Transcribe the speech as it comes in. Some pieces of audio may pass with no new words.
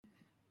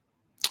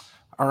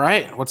All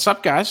right, what's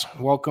up, guys?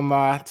 Welcome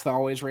to the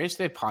Always Race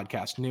Day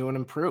podcast, new and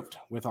improved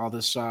with all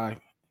this. Should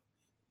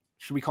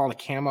we call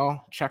it a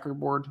camo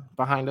checkerboard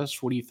behind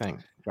us? What do you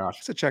think, Josh?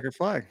 It's a checkered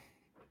flag.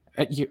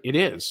 It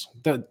is.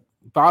 The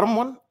bottom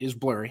one is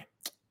blurry.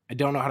 I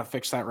don't know how to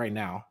fix that right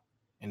now,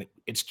 and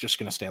it's just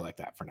going to stay like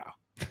that for now.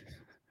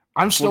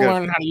 I'm still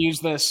learning how to use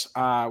this.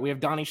 We have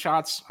Donny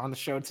Schatz on the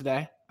show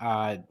today.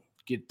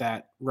 Get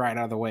that right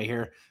out of the way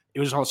here.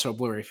 It was also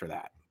blurry for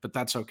that, but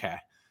that's okay.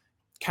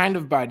 Kind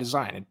of by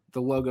design. The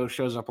logo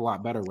shows up a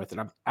lot better with it.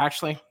 Now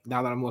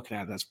that I'm looking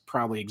at it, that's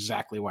probably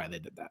exactly why they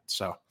did that.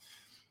 So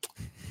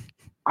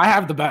I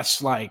have the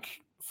best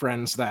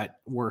friends that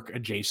work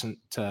adjacent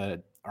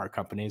to our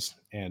companies,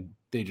 and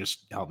they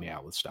just help me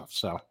out with stuff.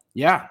 So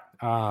yeah,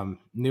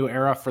 new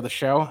era for the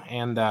show,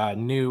 and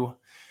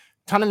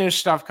ton of new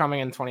stuff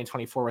coming in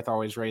 2024 with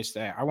Always Race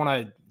Day. I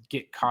want to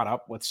get caught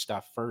up with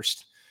stuff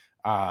first,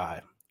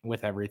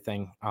 with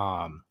everything.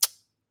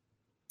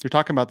 You're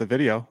talking about the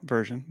video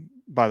version,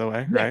 by the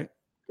way, right?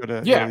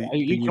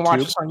 You can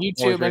watch us on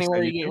YouTube,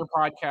 anywhere you get your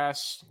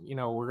podcasts.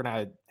 We're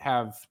going to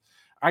have,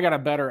 I got a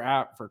better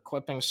app for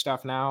clipping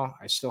stuff now.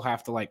 I still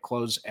have to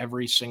close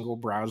every single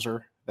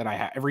browser that I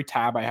have, every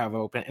tab I have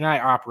open, and I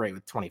operate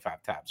with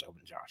 25 tabs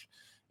open, Josh.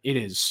 It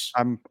is.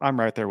 I'm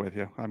right there with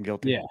you. I'm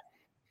guilty. Yeah.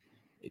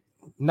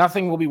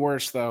 Nothing will be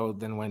worse, though,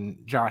 than when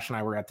Josh and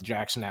I were at the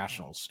Jackson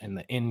Nationals and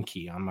the N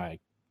key on my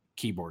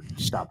keyboard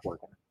stopped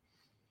working.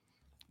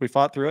 We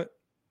fought through it.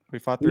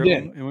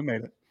 And we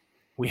made it.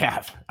 We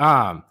have.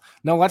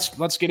 No,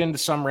 let's get into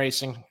some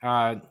racing.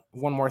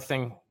 One more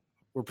thing.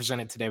 We're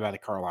presented today by the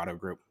Carl Auto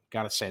Group.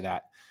 Got to say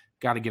that.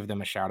 Got to give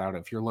them a shout out.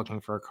 If you're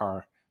looking for a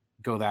car,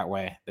 go that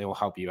way. They will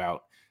help you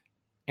out.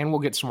 And we'll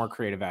get some more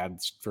creative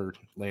ads for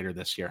later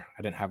this year.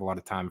 I didn't have a lot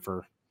of time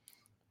for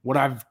what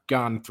I've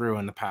gone through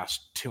in the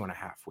past 2.5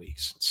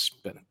 weeks. It's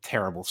been a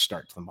terrible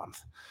start to the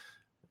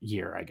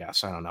year, I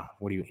guess. I don't know.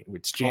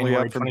 It's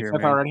January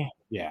 25th already?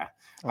 Yeah.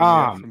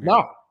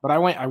 No, but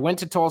I went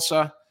to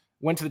Tulsa,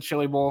 went to the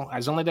Chili Bowl. I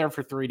was only there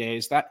for 3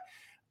 days. I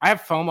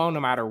have FOMO no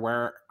matter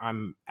where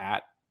I'm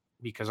at,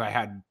 because I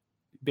had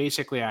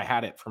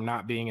it from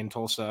not being in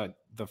Tulsa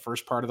the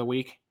first part of the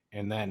week,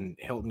 and then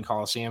Hilton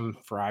Coliseum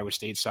for Iowa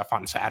State stuff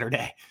on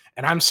Saturday.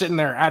 And I'm sitting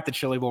there at the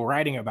Chili Bowl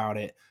writing about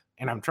it,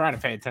 and I'm trying to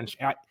pay attention.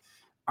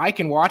 I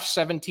can watch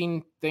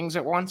 17 things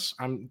at once.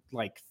 I'm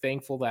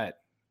thankful that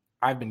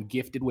I've been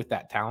gifted with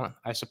that talent,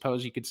 I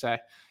suppose you could say.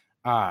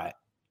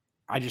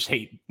 I just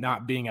hate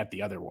not being at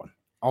the other one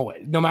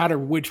always, no matter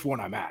which one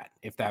I'm at,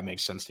 if that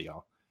makes sense to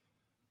y'all.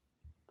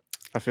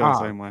 I feel the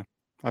same way.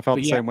 I felt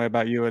the same way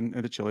about you in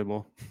the Chili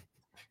Bowl.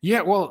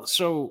 Yeah, well,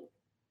 so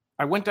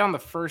I went down the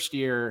first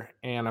year,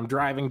 and I'm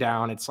driving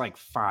down. It's 5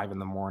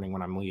 a.m.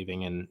 when I'm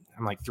leaving, and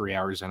I'm 3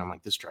 hours in. I'm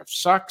like, this drive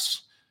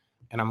sucks.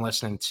 And I'm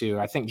listening to,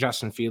 I think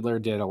Justin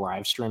Fiedler did a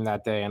live stream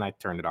that day, and I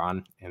turned it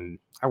on, and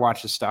I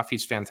watched his stuff.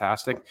 He's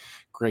fantastic.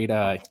 Great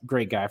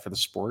guy for the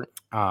sport.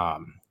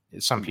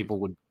 Some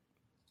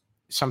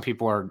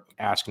people are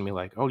asking me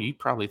oh, you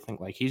probably think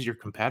he's your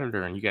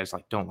competitor and you guys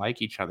don't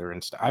like each other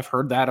and stuff. I've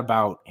heard that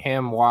about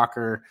him,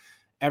 Walker,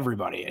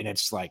 everybody. And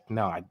it's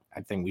no, I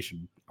think we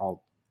should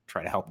all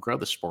try to help grow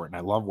the sport. And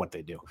I love what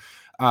they do.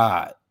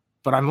 But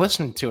I'm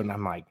listening to it, and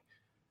I'm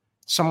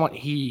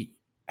he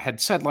had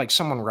said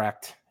someone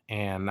wrecked,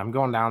 and I'm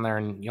going down there,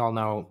 and y'all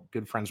know,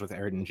 good friends with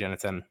Ayrton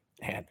Jonathan,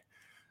 and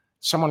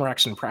someone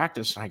wrecks in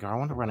practice. And I go, I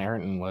wonder when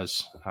Ayrton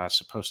was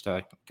supposed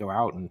to go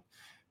out. And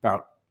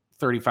about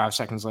 35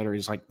 seconds later,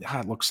 he's like,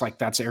 it looks like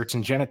that's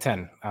Ayrton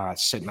Jonathan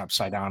sitting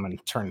upside down in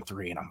turn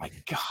 3. And I'm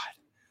like, God.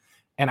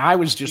 And I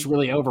was just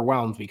really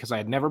overwhelmed because I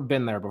had never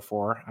been there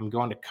before. I'm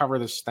going to cover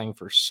this thing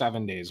for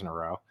 7 days in a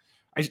row.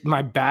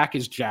 My back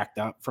is jacked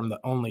up from the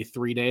only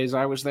 3 days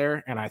I was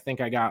there. And I think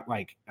I got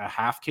a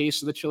half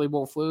case of the Chili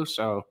Bowl flu.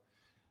 So,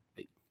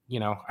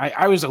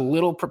 I was a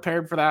little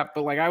prepared for that,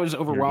 but I was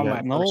overwhelmed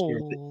that first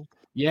year.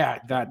 Yeah,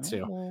 that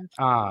too.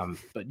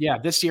 But yeah,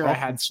 this year I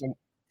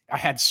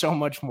had so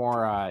much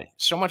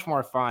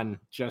more fun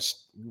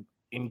just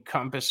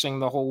encompassing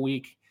the whole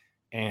week,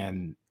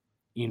 and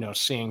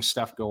seeing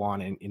stuff go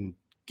on, and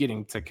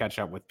getting to catch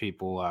up with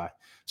people,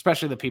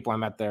 especially the people I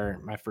met there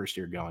my first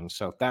year going.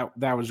 So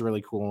that was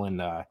really cool. And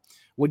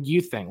what do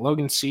you think?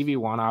 Logan Seavey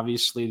won.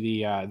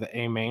 Obviously, the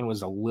A main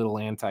was a little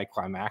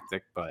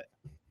anticlimactic, but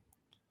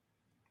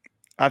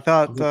I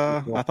thought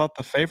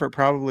the favorite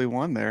probably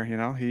won there.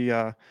 He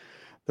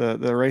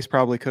the race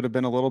probably could have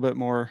been a little bit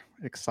more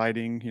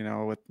exciting,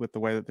 with the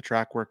way that the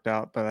track worked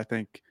out. But I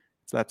think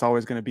that's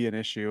always going to be an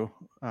issue,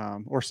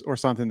 or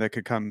something that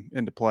could come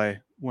into play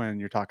when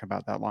you're talking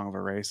about that long of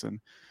a race. And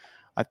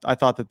I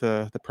thought that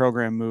the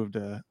program moved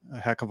a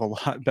heck of a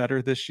lot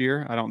better this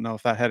year. I don't know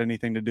if that had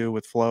anything to do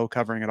with Flow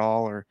covering it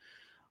all or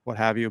what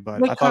have you,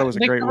 but I thought it was a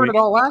great week. They covered it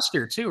all last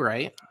year too,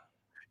 right?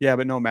 Yeah,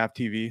 but no MAP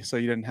TV, so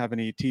you didn't have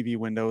any TV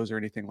windows or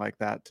anything like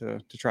that to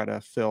try to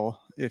fill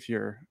if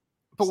you're.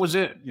 But was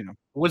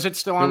it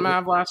still on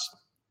MAV last?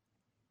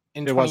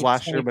 It was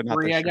last year, but not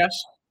this year. I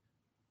guess.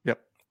 Yep.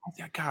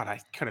 Oh, God,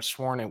 I could have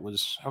sworn it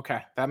was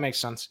okay. That makes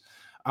sense.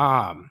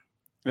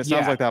 And it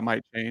sounds Yeah. like that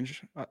might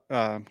change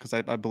because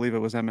I believe it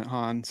was Emmett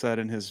Hahn said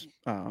in his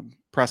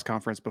press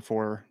conference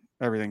before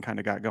everything kind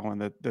of got going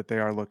that they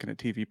are looking at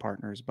TV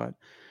partners. But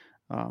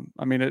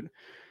I mean,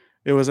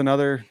 it was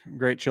another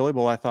great Chili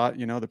Bowl. I thought,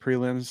 the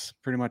prelims,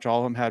 pretty much all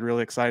of them had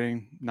really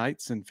exciting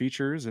nights and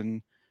features.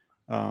 And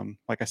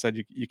like I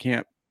said, you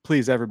can't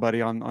please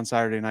everybody on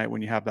Saturday night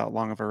when you have that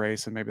long of a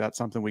race. And maybe that's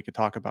something we could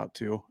talk about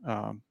too.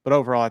 But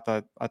overall,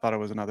 I thought it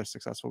was another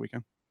successful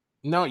weekend.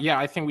 No, yeah,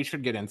 I think we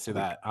should get into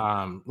Week. that.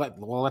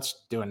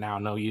 Let's do it now.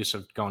 No use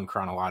of going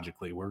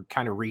chronologically. We're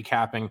kind of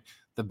recapping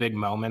the big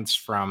moments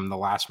from the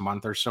last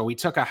month or so. We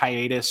took a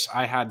hiatus.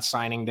 I had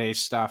signing day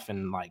stuff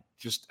and like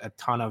just a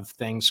ton of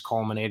things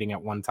culminating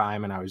at one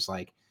time. And I was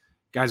like,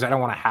 guys, I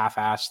don't want to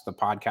half-ass the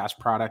podcast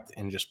product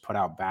and just put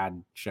out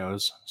bad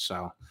shows.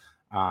 So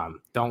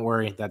don't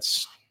worry.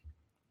 That's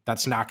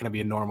not going to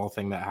be a normal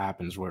thing that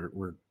happens.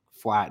 We're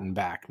flat and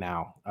back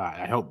now.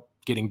 I hope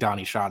getting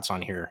Donny Schatz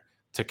on here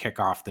to kick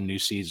off the new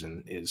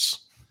season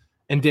is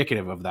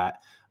indicative of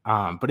that.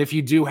 But if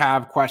you do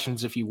have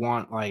questions, if you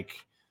want like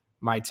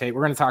my take,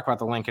 we're going to talk about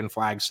the Lincoln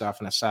flag stuff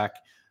in a sec.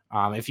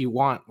 If you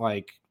want,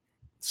 like,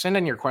 send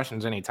in your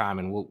questions anytime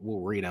and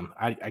we'll read them.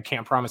 I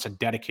can't promise a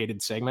dedicated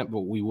segment,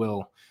 but we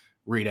will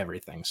read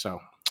everything.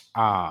 So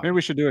Maybe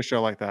we should do a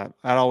show like that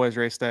at Always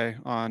Race Day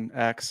on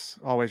X,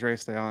 Always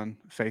Race Day on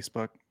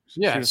Facebook.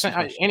 yeah, Shoot us some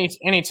questions.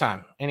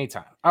 anytime.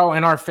 Oh,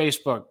 and our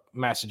Facebook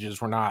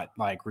messages were not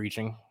like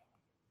reaching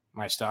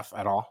my stuff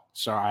at all.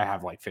 So I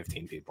have like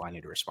 15 people I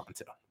need to respond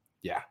to.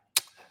 Yeah.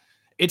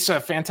 It's a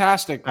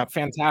fantastic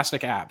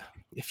app,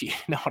 if you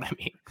know what I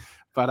mean.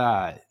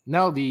 But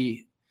no,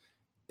 the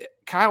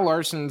Kyle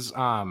Larson's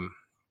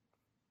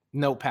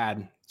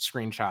notepad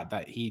screenshot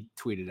that he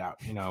tweeted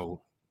out,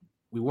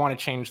 we want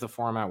to change the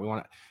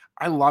format.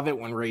 I love it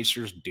when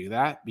racers do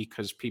that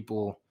because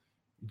people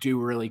do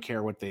really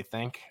care what they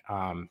think.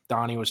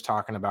 Donnie was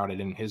talking about it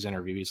in his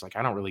interview. He's like,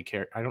 I don't really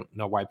care. I don't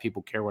know why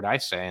people care what I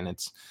say. And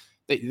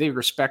they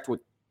respect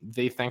what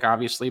they think,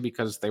 obviously,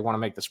 because they want to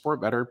make the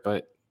sport better,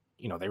 but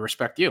they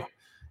respect you.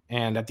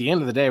 And at the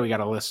end of the day, we got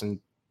to listen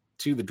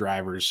to the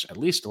drivers at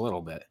least a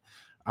little bit.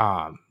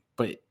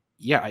 But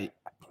yeah,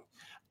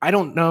 I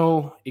don't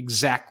know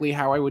exactly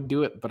how I would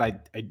do it, but I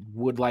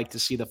would like to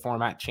see the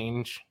format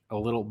change a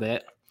little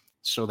bit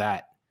so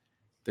that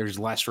there's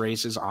less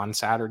races on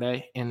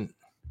Saturday. And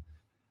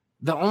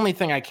the only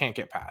thing I can't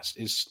get past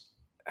is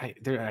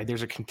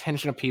there's a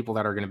contingent of people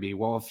that are going to be,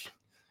 well,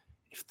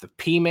 if the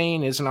P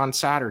main isn't on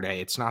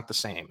Saturday, it's not the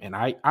same. And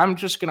I'm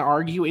just going to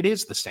argue it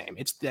is the same.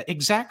 It's the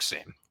exact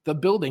same. The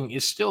building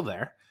is still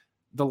there.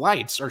 The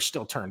lights are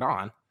still turned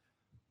on.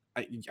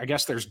 I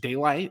guess there's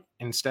daylight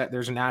instead.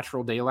 There's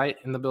natural daylight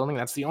in the building.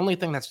 That's the only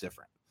thing that's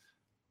different.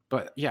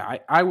 But yeah,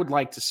 I would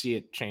like to see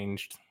it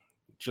changed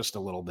just a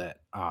little bit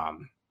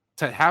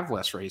to have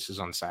less races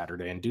on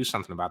Saturday and do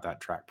something about that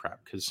track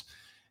prep. Because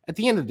at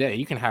the end of the day,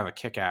 you can have a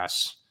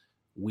kick-ass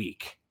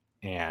week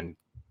and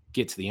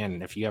get to the end.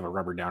 And if you have a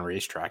rubber down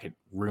racetrack, it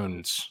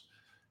ruins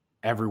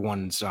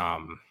everyone's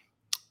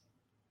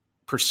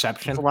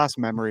perception. It's the last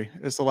memory.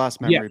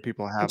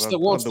 People have. It's the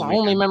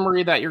only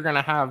memory that you're going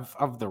to have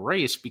of the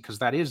race because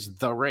that is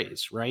the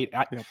race, right?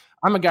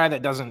 I'm a guy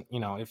that doesn't,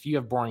 if you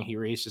have boring heat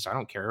races, I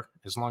don't care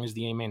as long as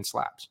the A main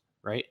slaps,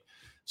 right?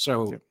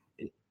 So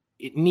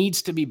it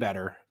needs to be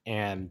better.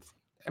 And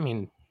I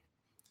mean,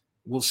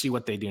 we'll see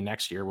what they do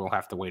next year. We'll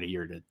have to wait a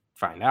year to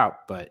find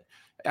out, but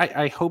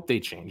I hope they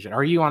change it.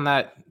 Are you on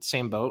that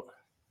same boat?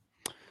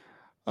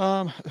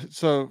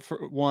 So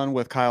for one,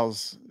 with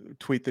Kyle's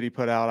tweet that he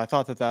put out, I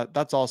thought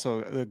that's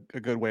also a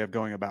good way of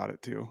going about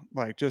it too.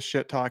 Like just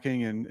shit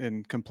talking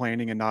and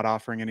complaining and not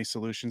offering any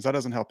solutions. That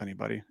doesn't help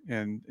anybody.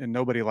 And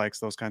nobody likes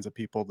those kinds of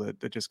people that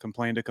just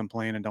complain to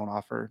complain and don't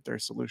offer their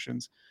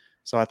solutions.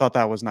 So I thought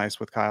that was nice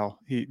with Kyle.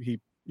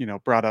 He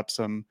brought up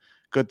some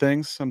good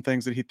things, some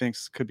things that he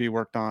thinks could be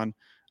worked on.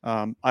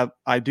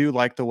 I do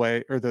like the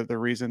way or the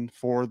reason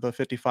for the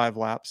 55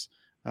 laps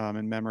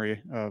in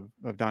memory of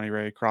Donnie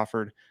Ray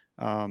Crawford.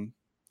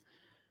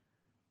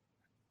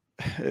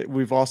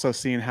 We've also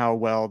seen how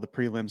well the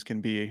prelims can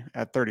be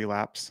at 30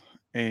 laps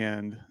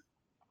and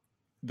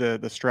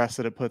the stress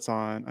that it puts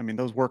on. I mean,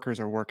 those workers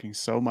are working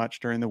so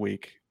much during the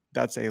week.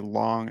 That's a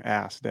long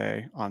ass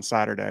day on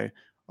Saturday,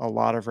 a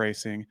lot of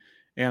racing.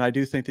 And I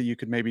do think that you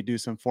could maybe do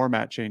some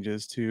format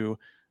changes to,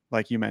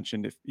 like you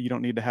mentioned, if you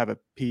don't need to have a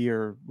P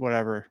or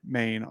whatever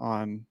main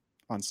on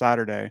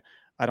Saturday.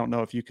 I don't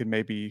know if you could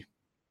maybe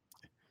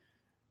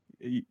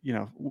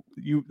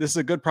this is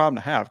a good problem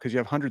to have because you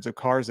have hundreds of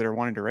cars that are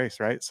wanting to race,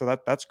 right? So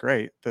that's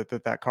great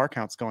that car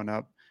count's going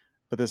up,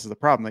 but this is the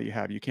problem that you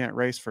have. You can't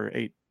race for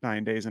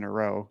 8-9 days in a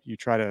row. You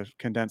try to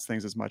condense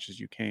things as much as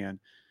you can,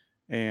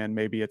 and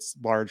maybe it's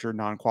larger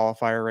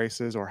non-qualifier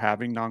races or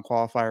having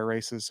non-qualifier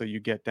races, so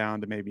you get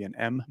down to maybe an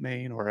M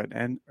main or an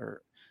N,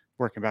 or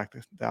working back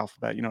to the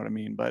alphabet, you know what I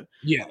mean? But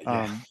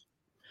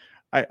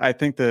I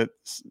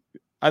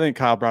think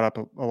Kyle brought up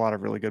a lot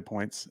of really good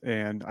points.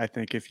 And I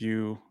think if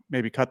you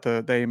maybe cut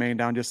the A main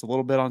down just a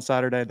little bit on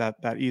Saturday,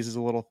 that eases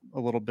a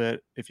little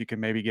bit. If you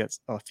can maybe get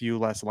a few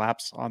less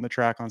laps on the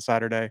track on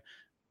Saturday,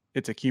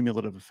 it's a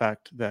cumulative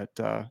effect that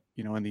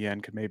in the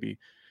end could maybe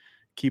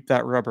keep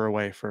that rubber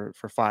away for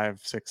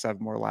 5, 6,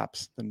 7 more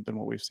laps than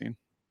what we've seen.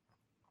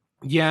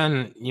 Yeah,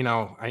 and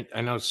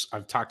I know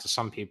I've talked to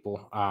some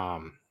people.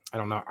 I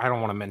don't know. I don't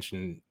want to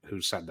mention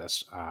who said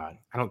this. I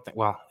don't think.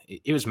 Well,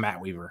 it was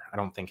Matt Weaver. I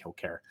don't think he'll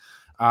care.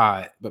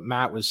 But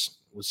Matt was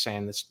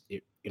saying this.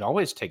 It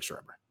always takes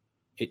rubber.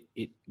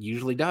 It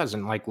usually does.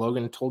 And like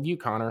Logan told you,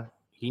 Connor,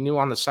 he knew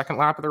on the second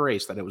lap of the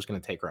race that it was going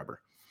to take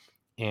rubber,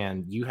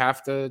 and you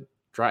have to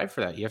drive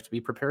for that. You have to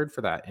be prepared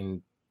for that,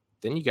 and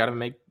then you got to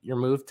make your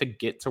move to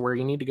get to where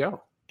you need to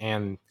go.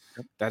 And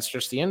that's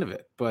just the end of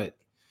it. But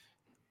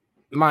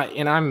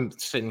I'm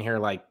sitting here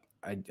like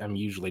I'm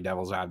usually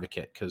devil's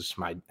advocate because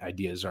my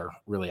ideas are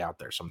really out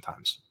there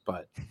sometimes.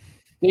 But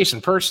Jason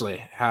Pursley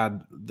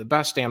had the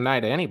best damn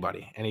night of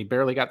anybody, and he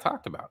barely got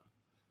talked about.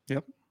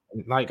 Yep.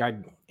 Like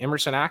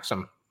Emerson asked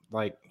him,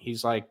 like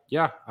he's like,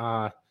 yeah,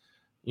 I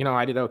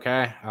did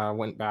okay.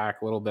 Went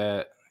back a little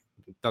bit.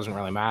 It doesn't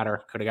really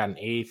matter. Could have gotten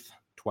 8th,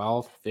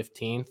 12th,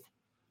 15th,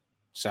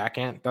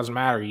 second. Doesn't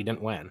matter. You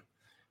didn't win.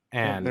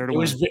 And it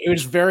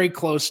was very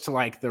close to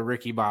like the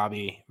Ricky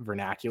Bobby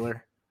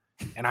vernacular,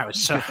 and I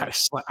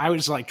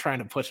was like trying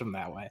to push him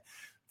that way,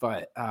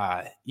 but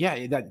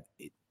yeah, that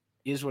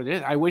is what it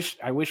is. I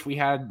wish we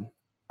had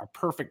a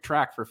perfect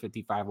track for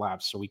 55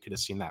 laps so we could have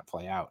seen that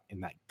play out,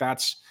 and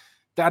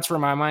that's where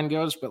my mind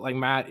goes. But like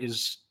Matt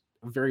is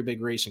a very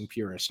big racing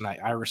purist, and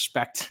I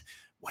respect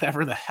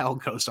whatever the hell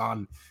goes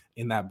on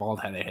in that bald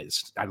head of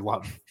his. I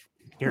love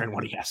hearing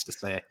what he has to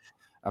say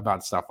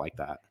about stuff like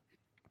that.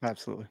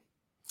 Absolutely.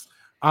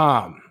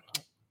 I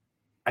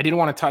didn't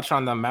want to touch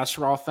on the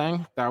Messerol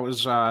thing. That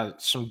was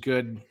some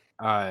good.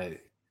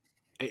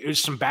 It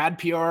was some bad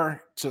PR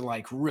to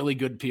like really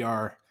good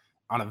PR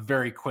on a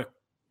very quick.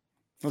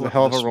 It was a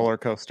hell of a roller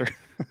coaster.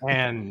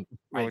 And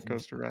roller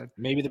coaster ride.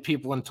 Maybe the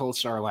people in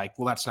Tulsa are like,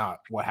 well, that's not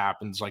what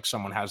happens. Like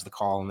someone has the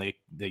call and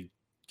they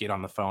get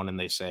on the phone and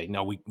they say,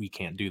 no, we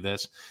can't do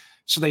this.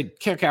 So they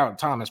kick out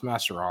Thomas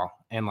Messerol,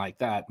 and like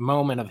that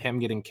moment of him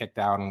getting kicked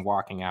out and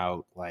walking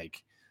out,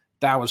 like.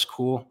 That was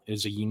cool. It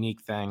was a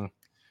unique thing.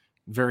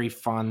 Very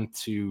fun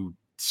to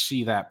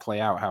see that play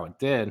out how it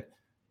did.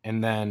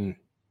 And then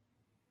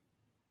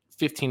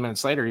 15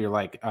 minutes later, you're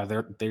like,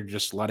 they're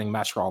just letting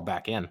Messerol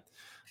back in.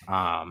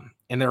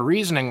 And their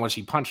reasoning was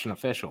he punched an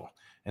official.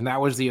 And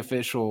that was the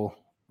official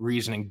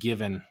reasoning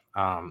given,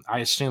 I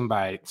assume,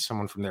 by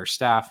someone from their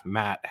staff.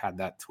 Matt had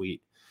that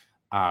tweet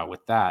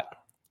with that.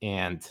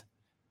 And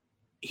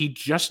he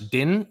just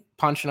didn't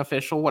punch an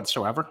official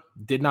whatsoever.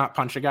 Did not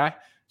punch a guy.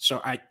 So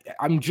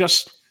I'm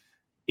just,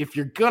 if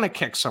you're going to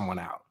kick someone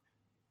out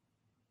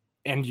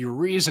and your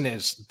reason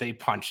is they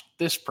punched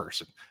this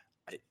person,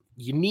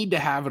 you need to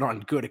have it on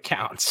good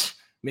accounts,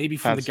 maybe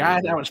from the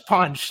guy that was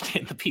punched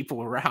and the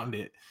people around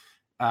it.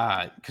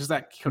 Because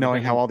that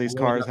knowing how all these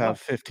cars have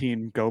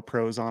 15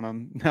 GoPros on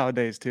them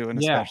nowadays too, and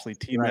especially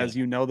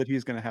T-Mez, that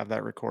he's going to have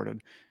that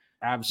recorded.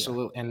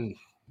 Absolutely. Yeah. And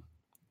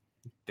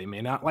they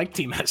may not like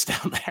T-Mez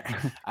down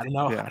there. I don't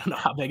know. I don't know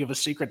how big of a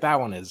secret that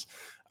one is.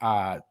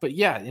 But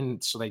yeah,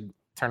 and so they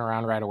turn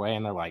around right away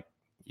and they're like,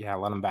 yeah,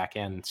 let them back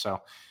in.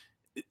 So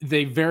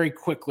they very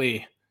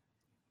quickly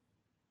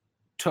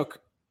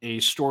took a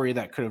story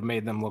that could have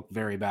made them look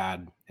very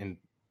bad and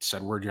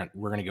said, we're going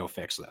to go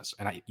fix this.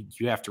 And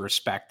you have to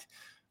respect,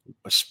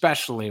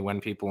 especially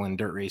when people in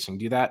dirt racing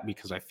do that,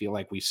 because I feel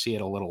like we see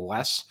it a little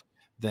less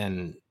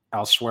than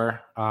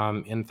elsewhere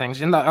in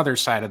things. And the other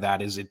side of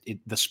that is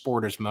the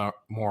sport is more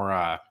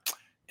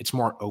it's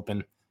more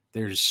open.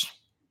 There's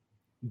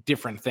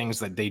different things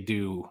that they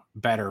do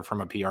better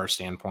from a PR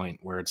standpoint,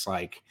 where it's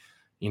like,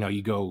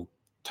 you go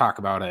talk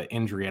about an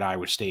injury at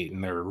Iowa State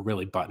and they're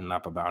really buttoned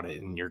up about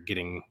it, and you're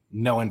getting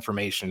no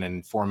information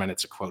and 4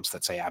 minutes of quotes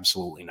that say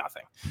absolutely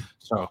nothing.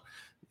 So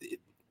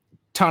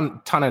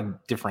ton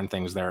of different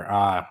things there.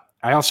 I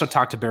also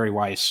talked to Barry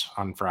Weiss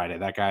on Friday.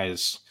 That guy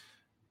is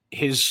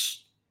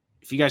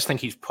if you guys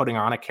think he's putting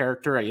on a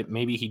character,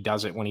 maybe he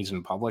does it when he's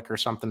in public or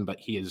something, but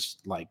he is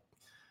like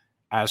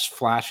as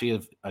flashy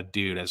of a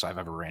dude as I've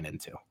ever ran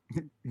into.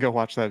 Go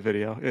watch that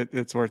video.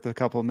 It's worth a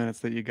couple of minutes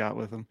that you got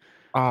with him.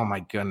 Oh my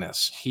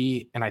goodness.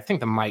 And I think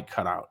the mic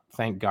cut out.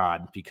 Thank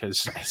God,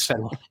 because I said,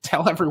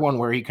 tell everyone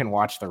where he can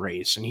watch the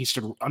race. And he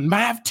said, on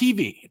MAV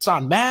TV. It's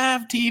on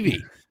MAV TV.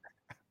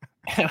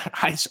 And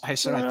I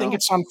said, I think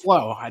it's on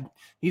Flow.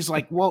 He's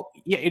like, well,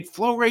 yeah, it's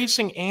Flow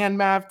Racing and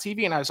MAV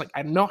TV. And I was like,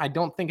 I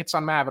don't think it's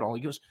on MAV at all.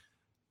 He goes,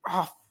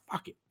 oh,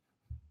 fuck it.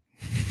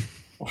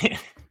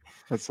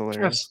 That's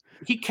hilarious.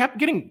 He kept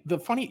getting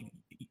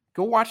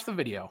go watch the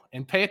video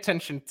and pay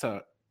attention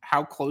to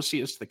how close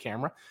he is to the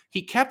camera.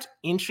 He kept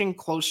inching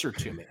closer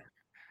to me.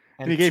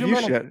 And he gave you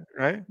shit,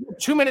 right?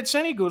 2 minutes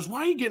in, he goes,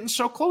 why are you getting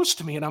so close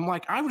to me? And I'm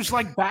like, I was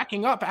like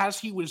backing up as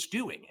he was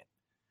doing it.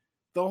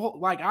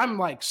 I'm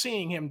like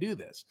seeing him do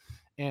this.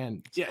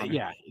 And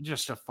yeah,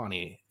 just a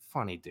funny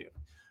dude.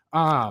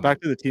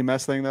 Back to the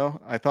T-Mez thing though.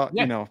 I thought,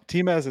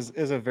 T-Mez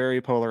is a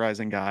very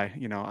polarizing guy.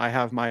 I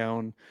have my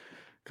own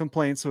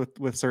complaints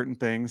with certain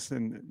things,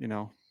 and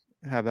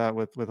have that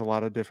with a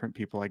lot of different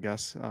people, I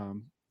guess.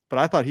 but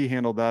I thought he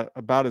handled that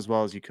about as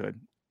well as you could.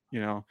 You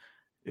know,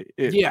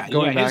 Yeah,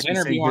 going his back and seeing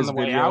interview on his the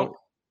way out, video.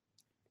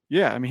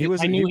 Yeah, I mean,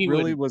 I he knew he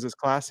really would. was as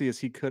classy as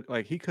he could.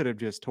 Like, he could have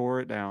just tore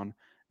it down.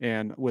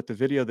 And with the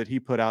video that he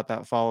put out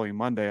that following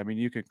Monday, I mean,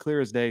 you could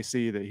clear as day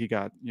see that he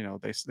got,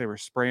 they were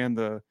spraying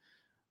the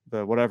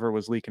whatever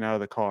was leaking out of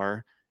the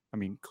car. I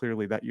mean,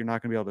 clearly that you're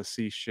not going to be able to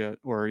see shit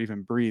or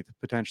even breathe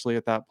potentially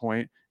at that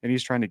point. And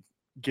he's trying to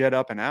get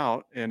up and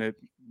out, and it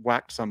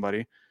whacked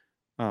somebody.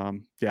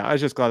 Yeah, I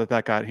was just glad that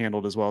that got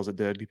handled as well as it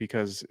did,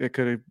 because it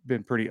could have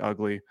been pretty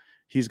ugly.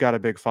 He's got a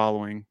big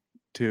following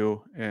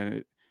too,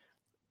 and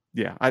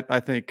yeah, I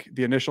think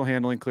the initial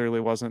handling clearly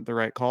wasn't the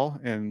right call,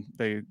 and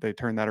they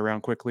turned that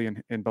around quickly,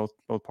 and both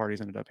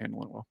parties ended up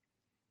handling it well.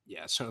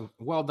 Yeah, so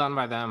well done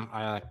by them.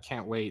 I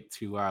can't wait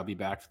to be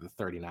back for the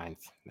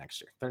 39th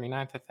next year.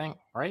 39th, I think,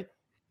 right?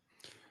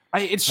 It's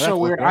I'd have so to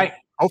look weird. it up.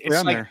 Hopefully, It's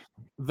I'm like there.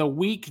 the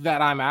week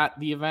that I'm at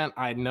the event,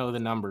 I know the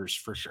numbers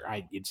for sure.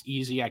 It's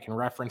easy. I can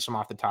reference them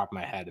off the top of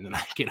my head, and then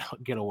I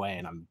get away,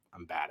 and I'm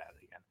bad at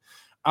it again.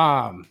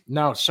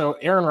 No, so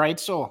Aaron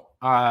Reitzel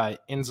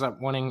ends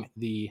up winning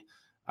the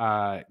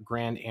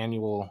Grand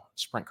Annual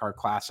Sprint Car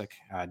Classic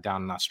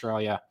down in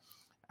Australia.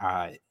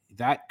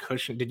 That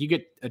cushion. Did you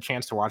get a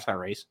chance to watch that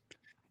race?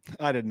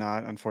 I did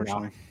not, No.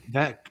 unfortunately.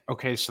 That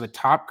okay, so the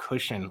top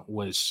cushion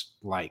was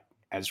like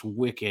as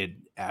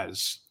wicked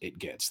as it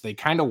gets. They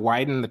kind of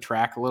widened the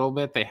track a little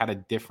bit. They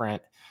had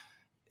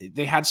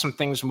some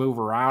things move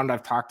around.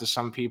 I've talked to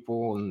some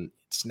people, and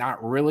it's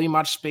not really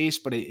much space,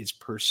 but it's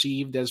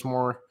perceived as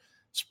more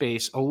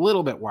space, a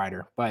little bit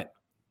wider. But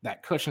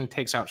that cushion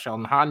takes out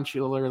Sheldon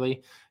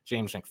Hodenschulerly,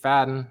 James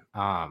McFadden.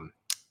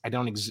 I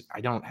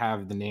don't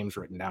have the names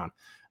written down.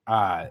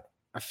 A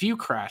few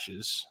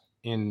crashes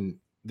in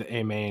the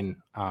A main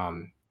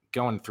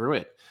going through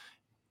it,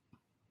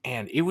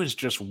 and it was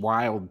just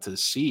wild to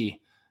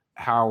see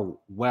how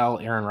well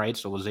Aaron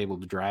Reitzel was able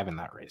to drive in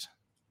that race.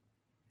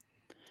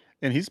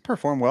 And he's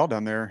performed well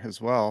down there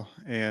as well.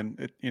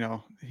 And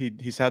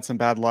he's had some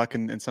bad luck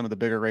in some of the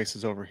bigger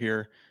races over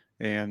here.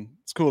 And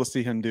it's cool to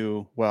see him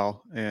do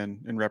well and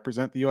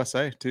represent the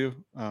USA too.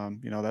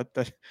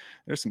 That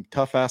there's some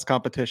tough ass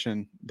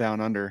competition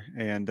down under,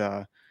 and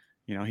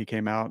he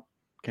came out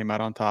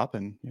on top,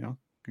 and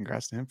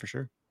congrats to him for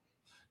sure.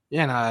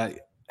 Yeah, and I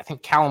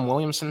think Callum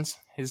Williamson's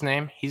his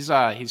name. He's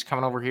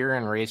coming over here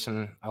and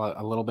racing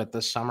a little bit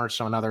this summer.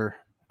 So another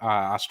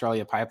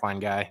Australia pipeline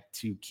guy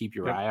to keep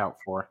your Yep. eye out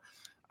for.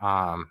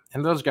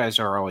 And those guys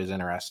are always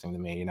interesting to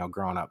me,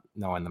 growing up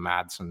knowing the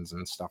Madsons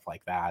and stuff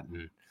like that,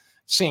 and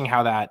seeing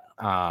how that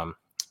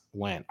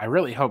went. I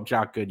really hope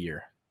Jock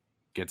Goodyear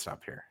gets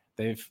up here.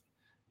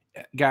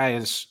 Guy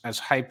is as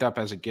hyped up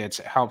as it gets.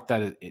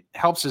 It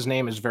helps his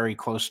name is very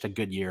close to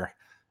Goodyear.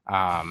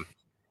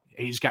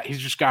 He's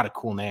just got a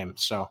cool name.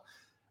 So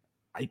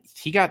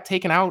he got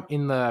taken out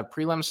in the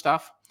prelim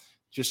stuff.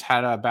 Just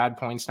had a bad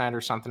points night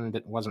or something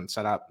that wasn't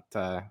set up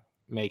to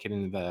make it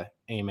into the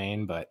A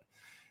main, but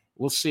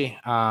we'll see.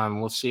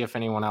 We'll see if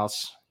anyone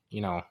else,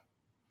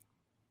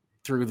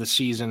 through the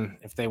season,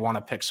 if they want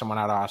to pick someone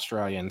out of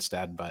Australia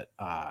instead. But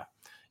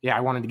yeah, I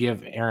wanted to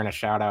give Aaron a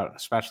shout out,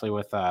 especially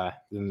with the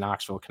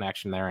Knoxville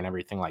connection there and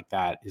everything like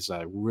that. Is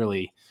a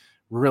really,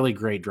 really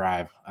great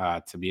drive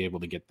to be able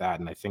to get that.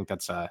 And I think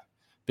that's a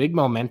big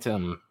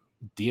momentum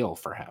deal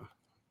for him,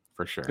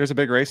 for sure. There's a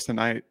big race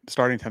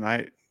starting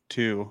tonight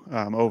too,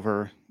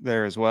 over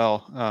there as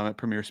well, at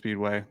Premier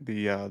Speedway.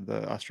 The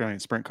Australian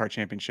Sprint Car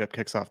Championship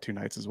kicks off 2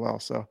 nights as well.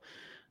 So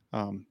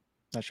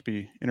that should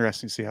be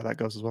interesting to see how that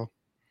goes as well.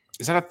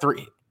 Is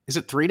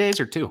it 3 days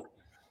or 2?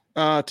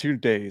 2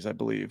 days, I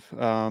believe,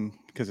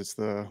 because it's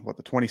the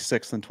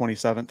 26th and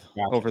 27th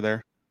over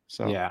there.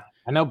 So yeah,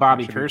 I know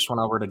Bobby Pierce went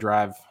over to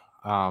drive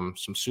some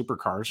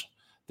supercars.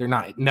 They're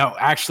not. No,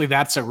 actually,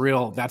 that's a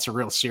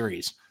real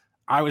series.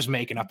 I was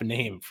making up a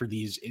name for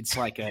these. It's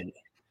like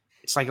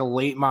a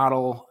late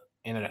model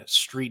and a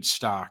street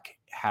stock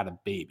had a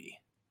baby.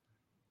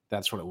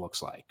 That's what it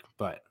looks like.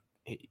 But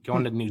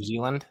going to New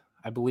Zealand,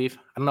 I believe.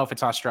 I don't know if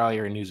it's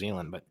Australia or New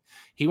Zealand, but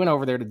he went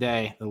over there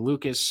today. The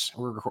Lucas,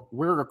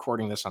 we're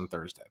recording this on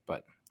Thursday,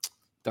 but it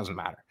doesn't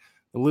matter.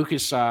 The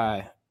Lucas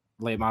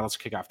late models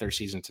kick off their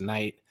season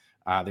tonight.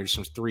 There's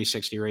some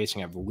 360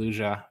 racing at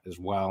Volusia as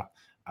well.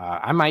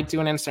 I might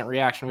do an instant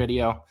reaction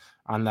video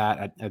on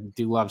that. I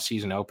do love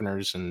season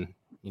openers, and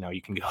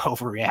you can go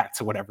overreact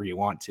to whatever you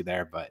want to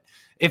there. But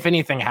if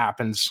anything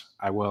happens,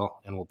 I will,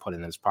 and we'll put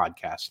in this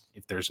podcast.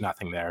 If there's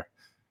nothing there,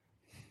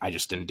 I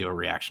just didn't do a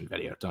reaction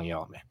video. Don't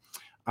yell at me.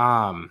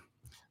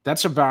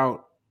 That's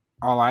about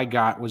all I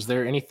got. Was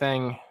there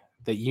anything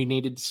that you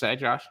needed to say,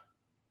 Josh?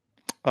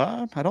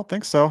 I don't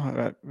think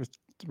so.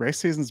 Race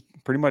season's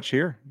pretty much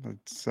here.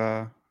 It's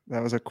that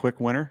was a quick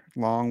winter,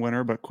 long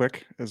winter, but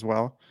quick as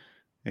well.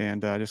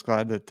 And just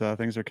glad that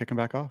things are kicking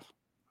back off.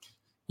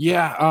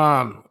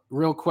 Yeah.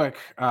 Real quick,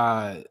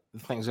 the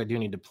things I do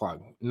need to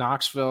plug.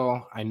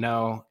 Knoxville, I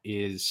know,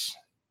 is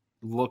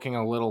looking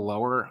a little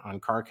lower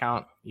on car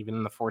count, even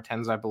in the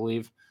 410s, I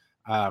believe,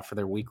 for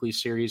their weekly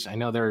series. I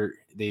know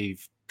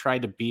they've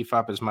tried to beef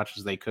up as much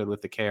as they could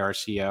with the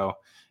KRCO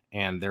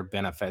and their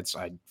benefits.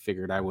 I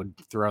figured I would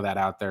throw that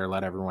out there,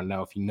 let everyone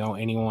know. If you know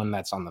anyone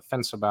that's on the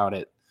fence about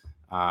it,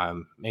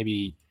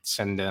 maybe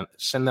send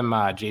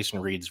them Jason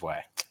Reed's way.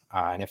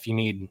 And if you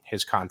need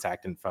his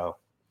contact info,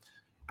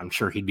 I'm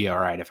sure he'd be all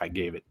right if I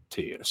gave it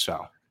to you.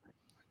 So,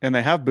 and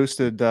they have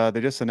boosted.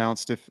 They just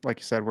announced, if like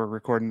you said, we're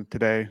recording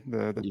today,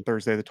 the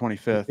Thursday, the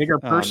 25th. Bigger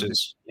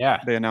purses, yeah.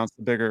 They announced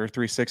the bigger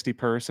 360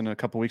 purse, and a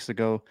couple weeks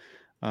ago,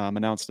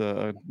 announced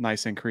a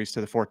nice increase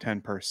to the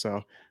 410 purse.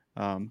 So,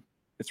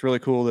 it's really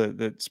cool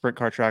that sprint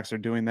car tracks are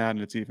doing that,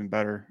 and it's even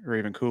better or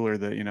even cooler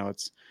that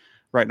it's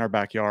right in our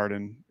backyard,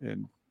 and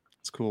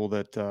it's cool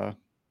that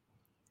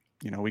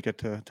we get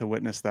to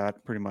witness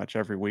that pretty much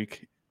every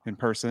week in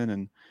person,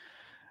 and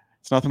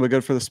it's nothing but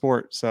good for the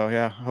sport. So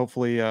yeah,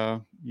 hopefully,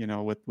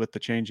 with the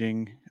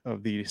changing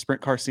of the sprint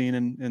car scene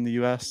in the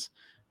U.S.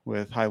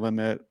 with high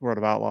limit, World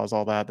of Outlaws,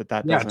 all that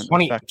doesn't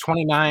affect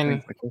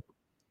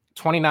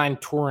 29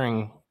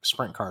 touring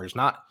sprint cars.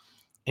 Not,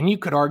 and you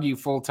could argue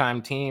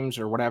full-time teams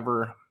or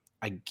whatever.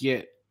 I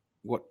get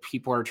what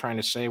people are trying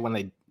to say when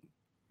they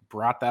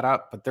brought that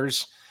up, but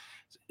there's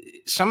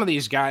some of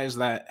these guys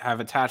that have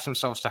attached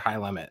themselves to high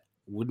limit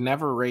would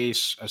never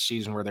race a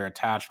season where they're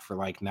attached for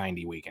like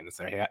 90 weekends.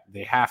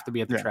 They have to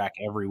be at the track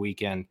every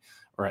weekend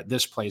or at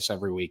this place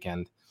every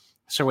weekend.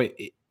 So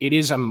it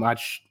is a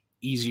much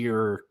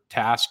easier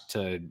task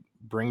to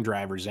bring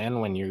drivers in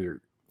when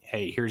you're,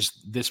 hey,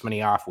 here's this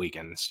many off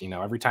weekends.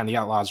 Every time the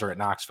Outlaws are at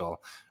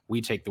Knoxville,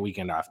 we take the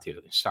weekend off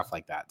too, stuff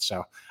like that.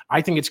 So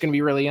I think it's going to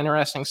be really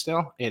interesting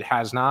still. It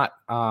has not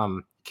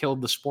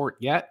killed the sport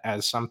yet,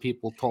 as some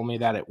people told me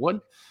that it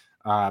would.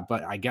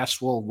 But I guess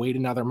we'll wait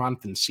another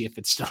month and see if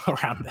it's still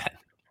around then.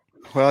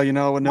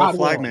 Well, with no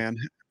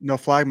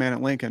flagman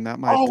at Lincoln, that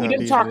might. Oh, we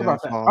didn't talk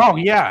about that. Oh,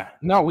 yeah.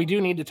 No, we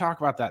do need to talk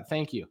about that.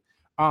 Thank you.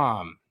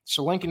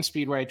 So Lincoln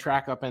Speedway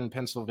track up in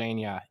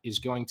Pennsylvania is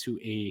going to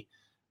a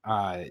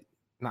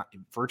not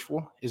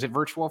virtual. Is it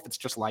virtual if it's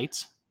just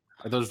lights?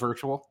 Are those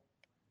virtual?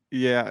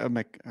 Yeah,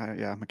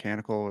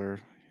 mechanical or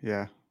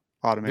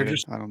automated.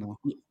 I don't know.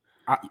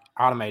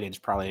 Automated is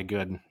probably a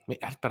good,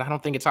 but I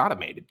don't think it's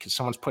automated because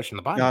someone's pushing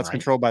the button. No, it's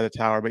controlled by the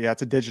tower, but yeah,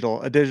 it's a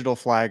digital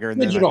flagger. And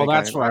digital, then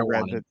that's what I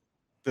read wanted.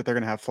 that they're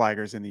going to have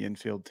flaggers in the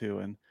infield too.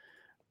 And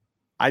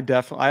I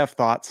have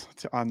thoughts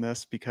on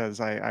this because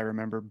I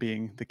remember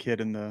being the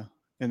kid in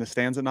the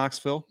stands at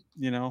Knoxville,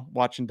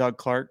 watching Doug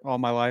Clark all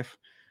my life.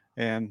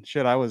 And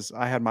shit,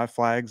 I had my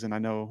flags, and I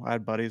know I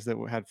had buddies that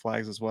had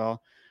flags as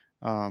well.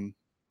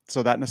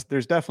 So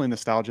there's definitely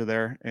nostalgia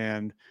there,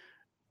 and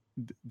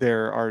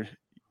there are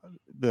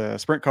the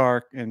sprint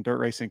car and dirt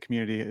racing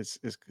community is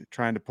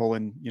trying to pull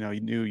in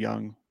new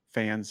young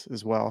fans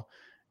as well,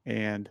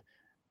 and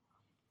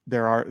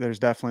there's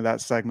definitely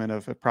that segment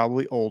of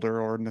probably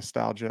older or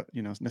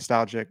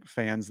nostalgic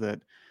fans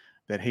that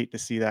hate to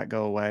see that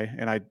go away,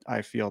 and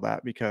I feel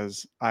that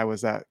because I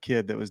was that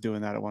kid that was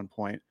doing that at one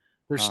point.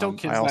 There's still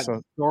kids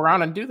that go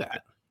around and do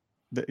that.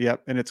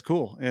 Yep, and it's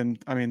cool,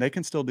 and I mean they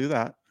can still do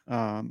that,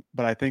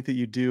 but I think that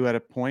you do at a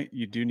point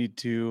you do need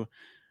to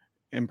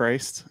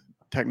embrace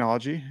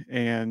technology,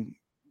 and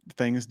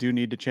things do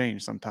need to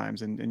change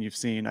sometimes. And you've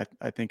seen, I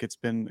think it's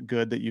been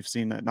good that you've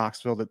seen at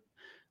Knoxville that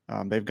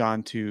they've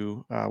gone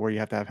to where you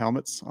have to have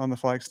helmets on the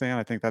flag stand.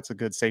 I think that's a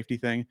good safety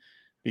thing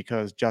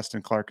because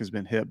Justin Clark has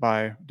been hit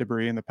by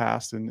debris in the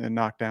past and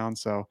knocked down.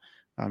 So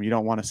you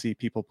don't want to see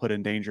people put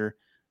in danger.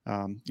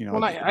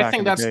 Well, I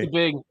think that's the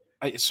big.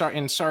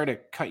 Sorry to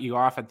cut you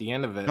off at the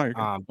end of it,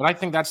 but I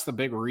think that's the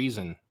big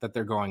reason that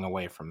they're going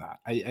away from that.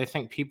 I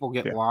think people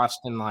get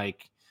lost in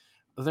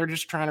they're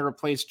just trying to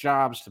replace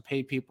jobs to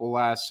pay people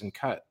less and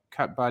cut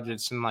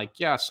budgets. And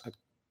yes,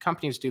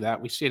 companies do that.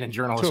 We see it in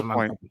journalism.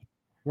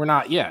 We're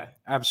not. Yeah,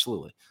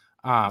 absolutely.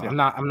 I'm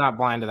not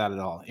blind to that at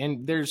all.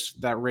 And there's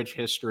that rich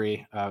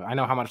history. I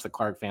know how much the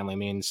Clark family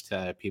means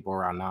to people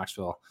around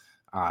Knoxville,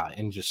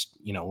 and just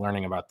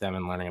learning about them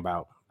and learning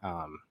about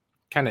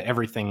kind of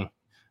everything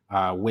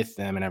with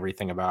them and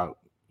everything about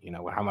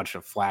how much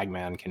a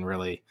flagman can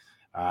really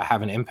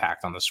have an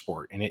impact on the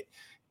sport. And it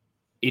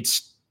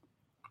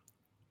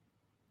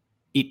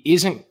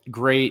isn't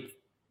great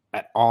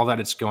at all that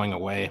it's going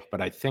away, but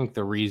I think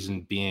the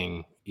reason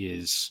being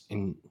is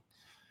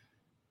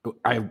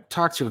I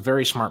talked to a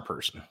very smart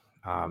person,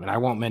 and I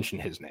won't mention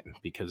his name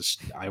because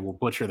I will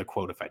butcher the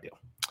quote if I do.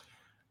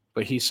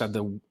 But he said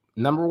the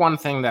number one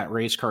thing that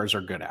race cars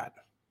are good at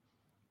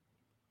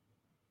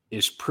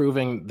is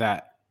proving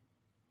that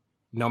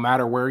no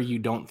matter where you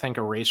don't think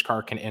a race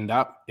car can end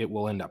up, it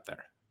will end up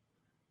there.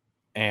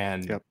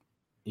 And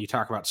you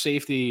talk about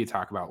safety, you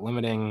talk about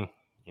limiting,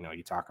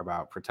 you talk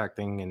about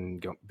protecting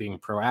and being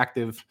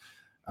proactive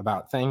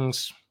about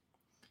things.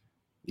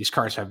 These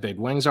cars have big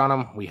wings on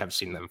them. We have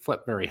seen them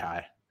flip very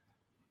high.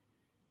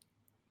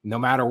 No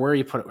matter where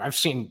you put it, I've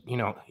seen,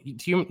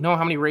 do you know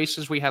how many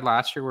races we had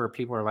last year where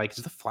people are like,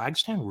 is the flag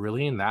stand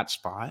really in that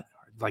spot?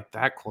 Like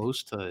that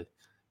close to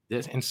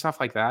this and stuff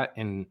like that.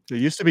 And it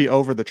used to be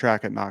over the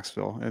track at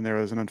Knoxville, and there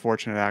was an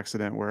unfortunate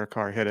accident where a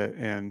car hit it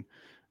and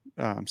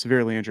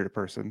severely injured a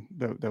person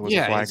that was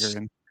a flagger.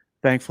 And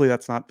thankfully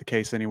that's not the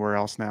case anywhere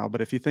else now.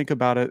 But if you think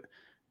about it,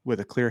 with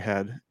a clear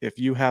head, if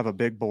you have a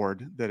big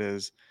board that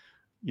is,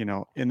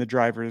 in the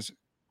driver's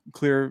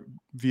clear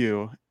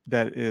view,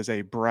 that is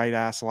a bright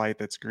ass light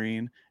that's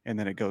green, and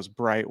then it goes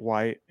bright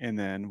white, and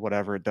then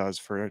whatever it does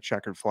for a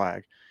checkered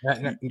flag. You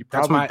That's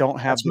probably don't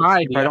have that's my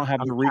you probably idea. don't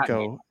have I'm the patenting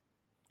it. Rico.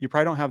 You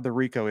probably don't have the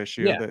Rico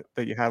issue Yeah.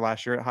 that you had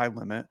last year at High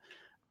Limit.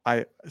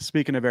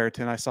 Speaking of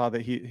Ayrton, I saw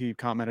that he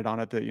commented on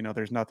it that,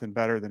 there's nothing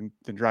better than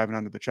driving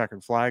under the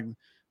checkered flag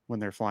when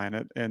they're flying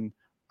it. And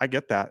I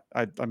get that.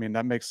 I mean,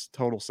 that makes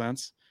total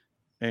sense.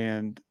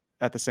 And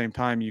at the same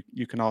time,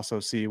 you can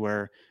also see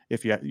where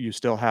if you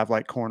still have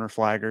like corner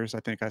flaggers, I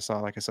think I saw,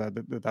 like I said,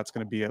 that's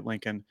going to be at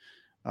Lincoln,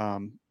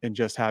 and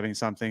just having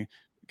something,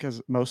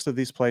 because most of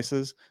these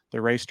places, the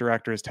race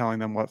director is telling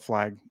them what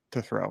flag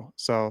to throw.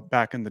 So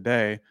back in the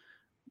day,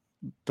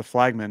 the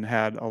flagman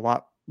had a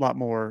lot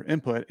more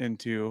input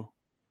into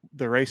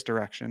the race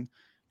direction,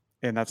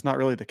 and that's not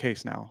really the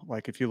case now.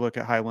 Like if you look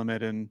at High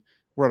Limit and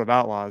World of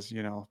Outlaws,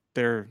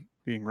 they're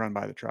being run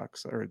by the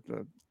trucks or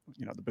the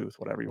booth,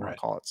 whatever you want Right. to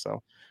call it.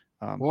 So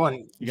Well,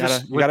 and you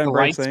just with gotta the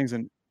embrace lights. things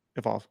and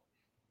evolve.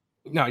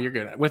 No, you're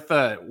good. With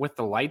the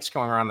lights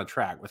going around the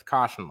track, with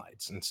caution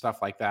lights and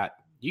stuff like that,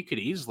 you could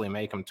easily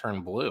make them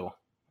turn blue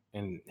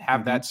and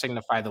have Mm-hmm. that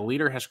signify the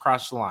leader has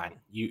crossed the line.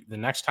 The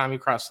next time you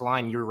cross the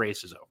line, your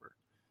race is over.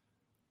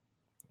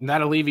 And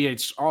that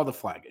alleviates all the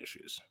flag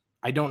issues.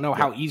 I don't know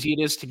how easy it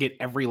is to get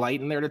every light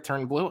in there to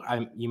turn blue.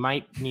 You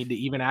might need to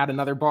even add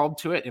another bulb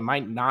to it. It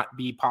might not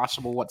be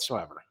possible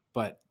whatsoever.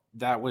 But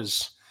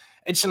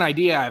it's an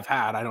idea I've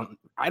had.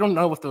 I don't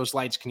know if those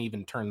lights can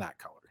even turn that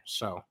color.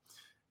 So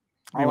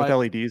I mean, with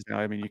LEDs now,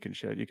 I mean, you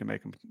can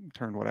make them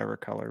turn whatever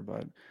color,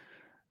 but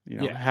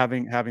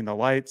having the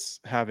lights,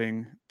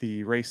 having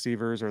the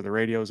receivers or the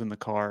radios in the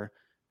car,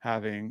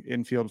 having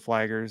infield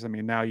flaggers. I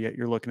mean, now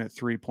you're looking at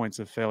 3 points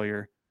of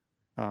failure.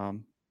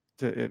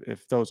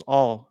 If those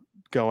all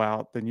go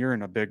out, then you're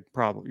in a big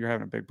problem. You're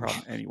having a big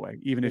problem anyway,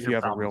 even if you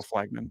have a real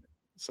flagman.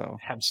 So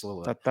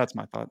absolutely, that's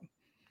my thought.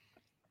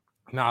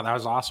 No, that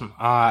was awesome.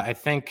 I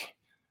think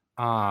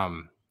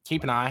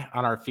keep an eye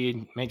on our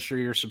feed. Make sure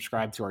you're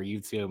subscribed to our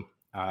YouTube.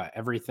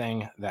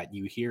 Everything that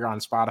you hear on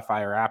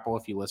Spotify or Apple,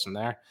 if you listen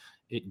there,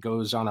 it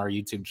goes on our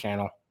YouTube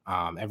channel.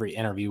 Every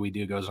interview we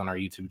do goes on our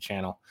YouTube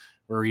channel.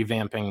 We're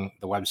revamping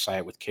the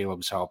website with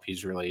Caleb's help.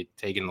 He's really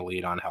taking the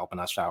lead on helping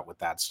us out with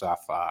that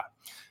stuff.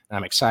 And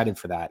I'm excited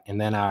for that. And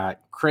then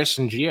Chris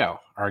and Gio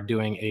are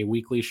doing a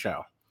weekly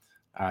show.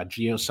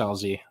 Gio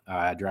Selzy,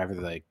 driver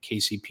of the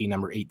KCP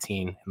number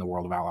 18 in the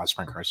World of Outlaws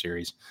Sprint Car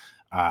Series.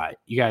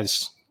 You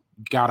guys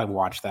got to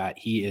watch that.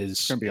 He is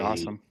it's gonna be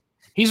awesome.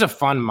 He's a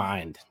fun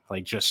mind,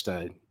 like just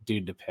a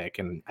dude to pick.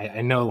 And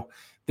I know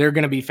they're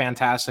going to be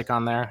fantastic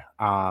on there.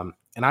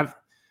 And I've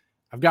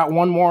got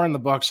one more in the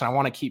books, and I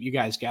want to keep you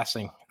guys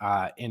guessing.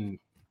 In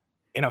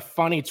a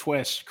funny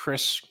twist,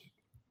 Chris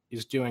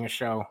is doing a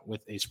show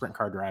with a sprint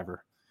car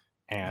driver,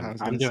 and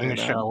I'm doing a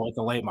show with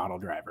a late model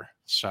driver.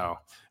 So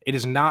it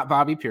is not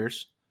Bobby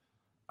Pierce.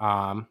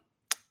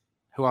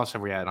 Who else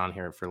have we had on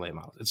here for late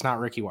models? It's not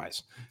Ricky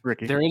Wise.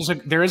 Ricky. There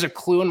is a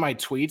clue in my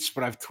tweets,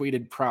 but I've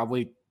tweeted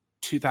probably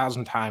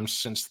 2,000 times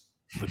since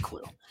the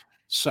clue.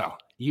 So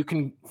you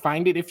can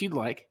find it if you'd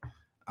like.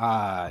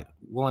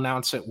 We'll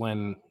announce it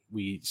when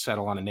we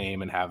settle on a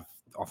name and have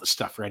all the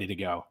stuff ready to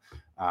go.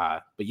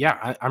 But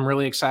yeah, I'm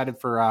really excited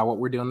for what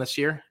we're doing this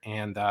year.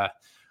 And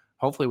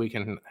hopefully we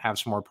can have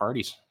some more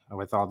parties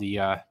with all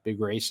the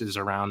big races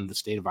around the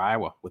state of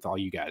Iowa with all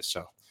you guys.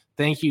 So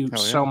thank you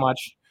so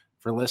much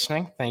for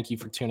listening. Thank you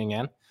for tuning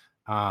in.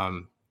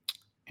 And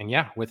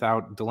yeah,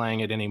 without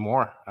delaying it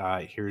anymore,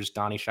 here's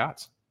Donny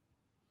Schatz.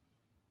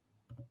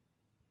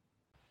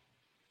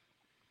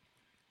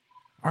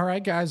 All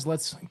right, guys,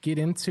 let's get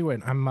into it.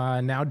 I'm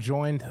now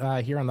joined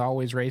here on the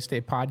Always Race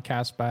Day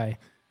podcast by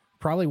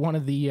probably one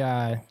of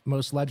the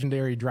most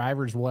legendary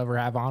drivers we'll ever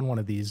have on one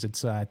of these.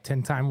 It's a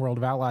 10-time World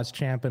of Outlaws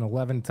champion,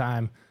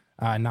 11-time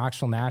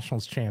Knoxville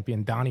Nationals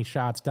champion, Donny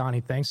Schatz. Donny,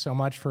 thanks so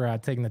much for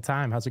taking the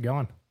time. How's it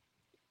going?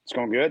 It's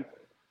going good.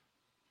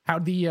 How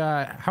did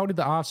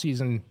the off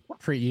season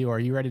treat you? Are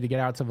you ready to get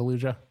out to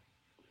Volusia?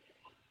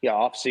 Yeah,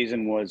 off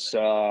season was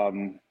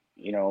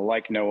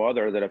like no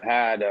other that I've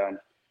had.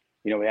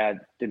 We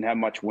didn't have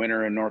much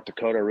winter in North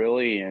Dakota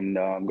really, and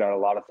got a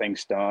lot of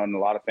things done, a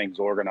lot of things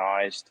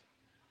organized.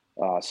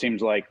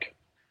 Seems like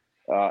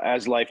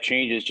as life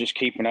changes, just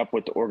keeping up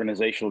with the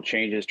organizational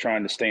changes,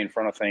 trying to stay in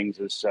front of things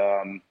is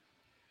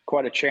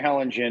quite a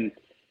challenge. And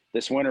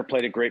this winter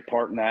played a great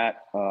part in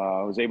that.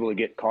 I was able to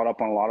get caught up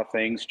on a lot of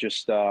things,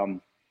 just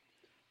doing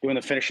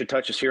the finishing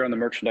touches here on the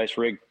merchandise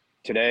rig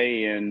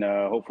today, and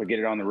hopefully get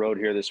it on the road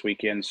here this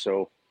weekend.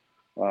 So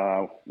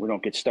we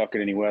don't get stuck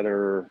in any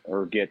weather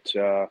or get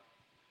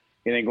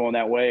anything going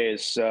that way.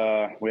 Is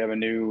we have a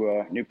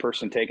new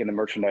person taking the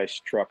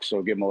merchandise truck,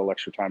 so give them a little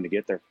extra time to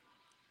get there.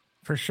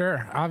 For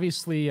sure.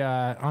 Obviously,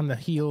 on the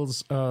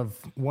heels of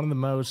one of the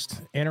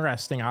most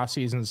interesting off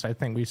seasons I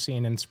think we've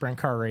seen in sprint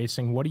car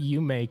racing, what do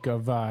you make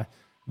of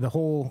the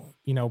whole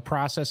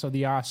process of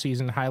the off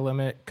season, High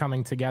Limit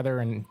coming together,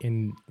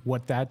 and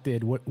what that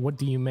did? What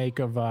do you make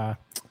of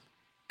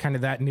kind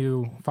of that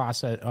new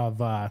facet of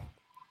the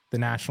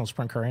national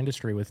sprint car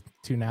industry with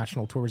 2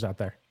 national tours out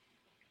there?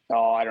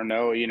 Oh, I don't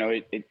know. You know,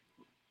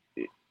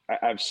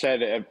 I've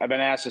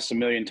been asked this a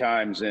million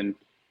times, and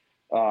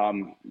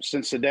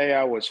since the day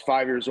I was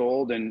 5 years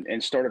old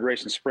and started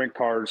racing sprint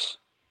cars,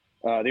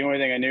 the only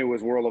thing I knew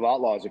was World of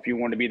Outlaws. If you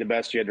wanted to be the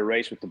best, you had to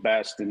race with the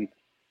best, and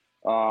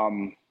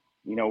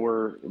you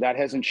know, that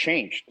hasn't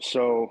changed.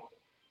 So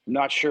I'm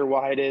not sure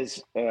why it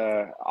is.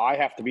 I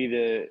have to be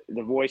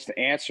the voice to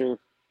answer.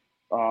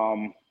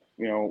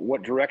 You know,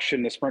 what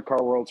direction the sprint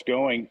car world's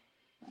going.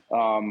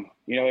 You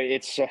know,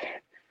 it's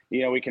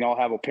you know, we can all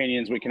have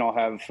opinions. We can all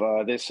have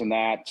this and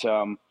that.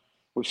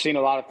 We've seen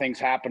a lot of things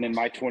happen in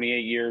my 28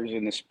 years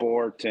in the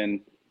sport,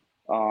 and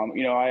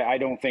you know, I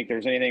don't think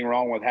there's anything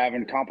wrong with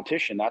having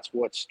competition. That's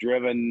what's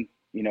driven,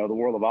 you know, the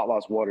World of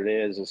Outlaws. What it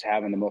is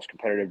having the most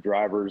competitive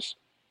drivers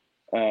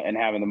and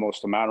having the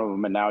most amount of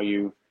them. And now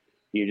you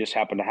just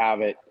happen to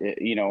have it,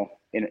 you know,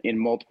 in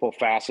multiple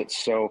facets.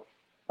 So,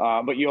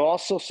 but you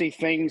also see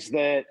things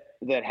that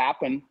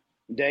happen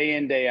day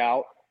in, day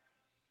out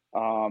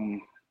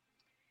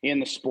in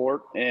the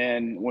sport.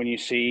 And when you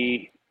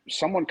see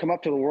someone come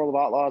up to the World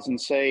of Outlaws and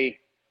say,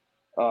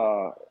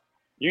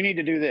 you need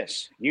to do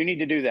this, you need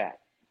to do that.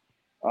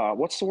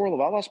 What's the World of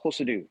Outlaws supposed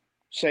to do?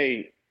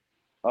 Say,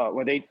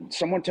 when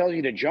someone tells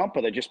you to jump,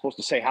 are they just supposed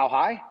to say how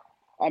high?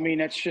 I mean,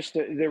 that's just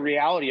the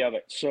reality of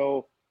it.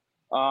 So,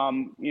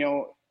 you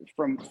know,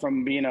 from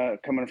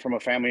coming from a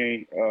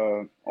family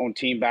owned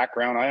team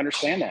background, I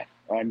understand that.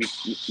 I mean,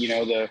 you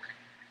know,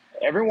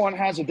 everyone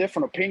has a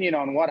different opinion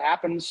on what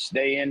happens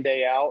day in,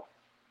 day out.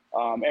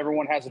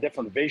 Everyone has a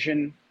different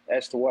vision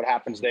as to what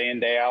happens day in,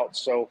 day out.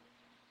 So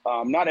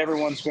not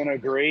everyone's going to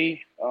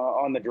agree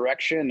on the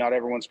direction. Not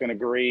everyone's going to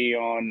agree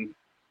on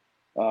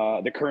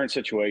the current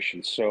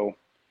situation. So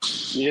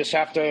you just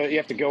have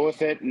to go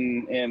with it.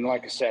 And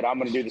like I said, I'm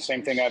going to do the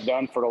same thing I've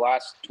done for the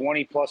last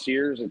 20 plus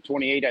years, and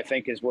 28, I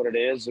think, is what it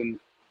is. And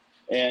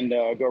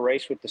go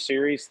race with the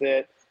series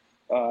that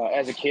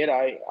as a kid,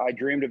 I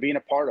dreamed of being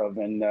a part of,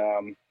 and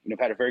I've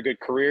had a very good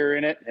career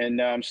in it,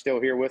 and I'm still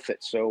here with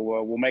it. So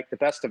we'll make the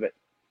best of it.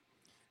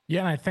 Yeah.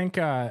 And I think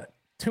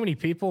too many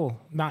people,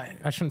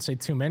 I shouldn't say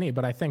too many,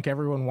 but I think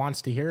everyone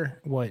wants to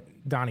hear what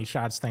Donny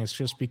Schatz thinks,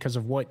 just because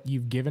of what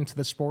you've given to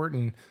the sport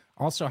and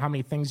also how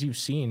many things you've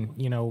seen,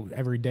 you know,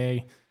 every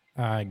day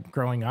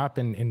growing up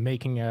and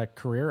making a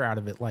career out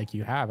of it like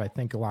you have. I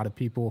think a lot of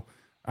people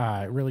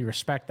really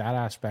respect that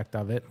aspect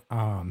of it.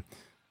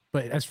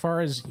 But as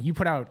far as you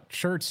put out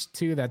shirts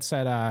too that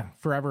said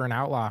Forever an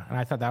Outlaw, and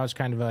I thought that was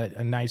kind of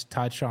a nice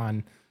touch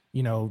on,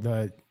 you know,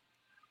 the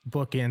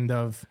bookend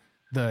of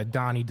the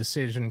Donny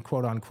decision,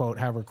 quote unquote,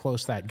 however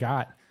close that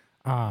got.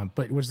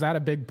 But was that a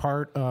big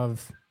part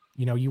of,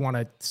 you know, you want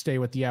to stay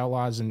with the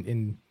Outlaws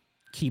and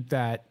keep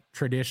that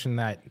tradition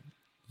that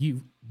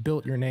you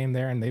built your name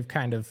there, and they've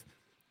kind of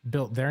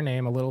built their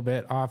name a little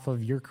bit off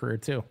of your career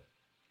too?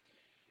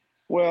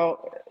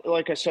 Well,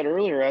 like I said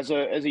earlier, as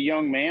a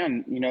young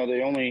man, you know,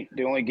 the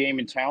only game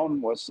in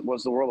town was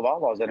the World of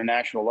Outlaws at a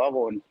national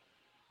level, and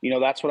you know,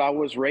 that's what I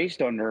was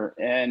raised under.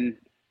 And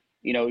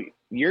you know,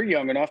 you're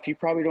young enough, you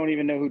probably don't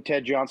even know who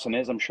Ted Johnson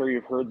is. I'm sure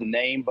you've heard the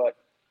name, but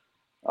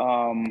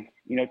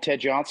you know, Ted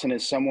Johnson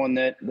is someone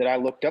that I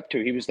looked up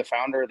to. He was the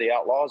founder of the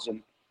Outlaws,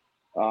 and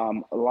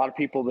a lot of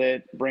people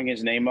that bring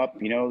his name up,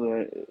 you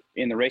know,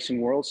 in the racing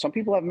world, some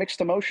people have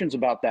mixed emotions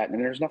about that, and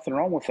there's nothing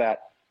wrong with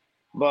that.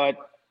 But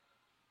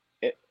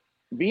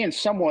being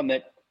someone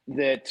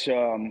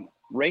that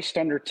raced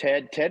under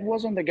Ted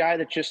wasn't the guy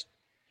that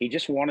he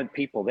just wanted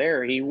people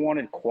there. He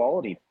wanted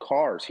quality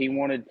cars.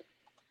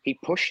 He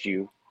pushed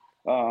you.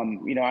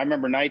 You know, I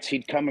remember nights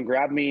he'd come and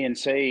grab me and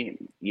say,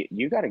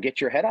 you got to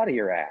get your head out of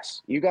your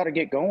ass. You got to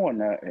get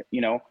going. You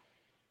know,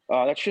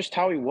 that's just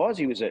how he was.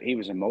 He was a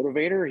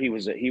motivator. He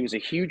was a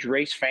huge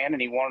race fan,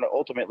 and he wanted to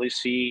ultimately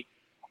see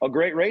a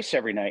great race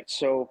every night.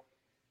 So,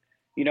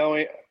 you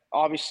know,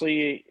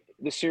 obviously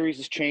the series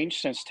has changed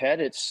since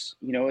Ted. It's,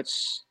 you know,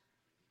 it's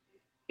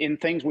in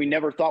things we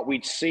never thought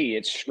we'd see.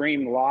 It's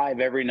streamed live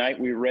every night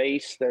we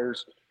race.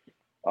 There's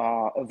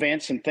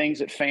events and things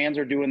that fans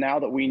are doing now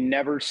that we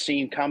never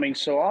seen coming.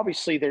 So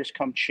obviously there's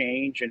come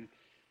change, and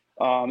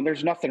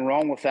there's nothing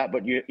wrong with that,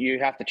 but you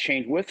have to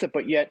change with it.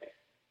 But yet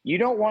you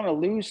don't want to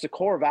lose the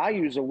core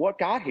values of what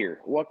got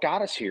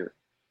us here.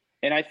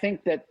 And I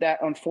think that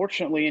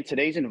unfortunately in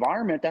today's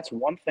environment, that's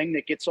one thing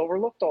that gets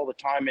overlooked all the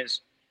time is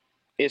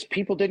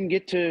people didn't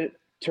get to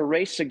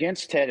race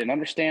against Ted and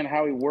understand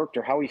how he worked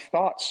or how he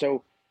thought.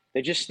 So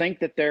they just think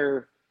that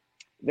their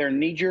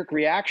knee-jerk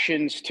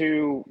reactions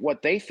to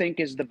what they think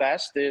is the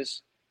best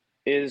is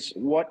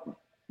what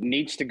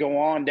needs to go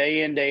on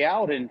day in, day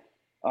out. And,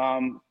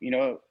 you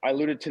know, I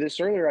alluded to this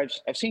earlier.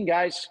 I've seen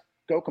guys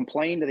go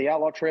complain to the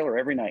Outlaw trailer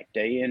every night,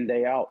 day in,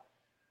 day out.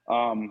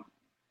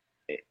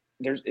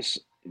 It's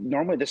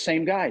normally the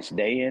same guys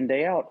day in,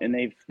 day out, and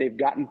they've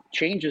gotten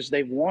changes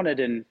they've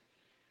wanted. And,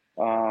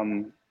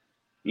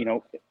 you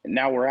know,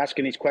 now we're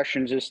asking these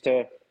questions as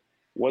to,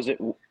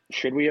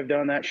 should we have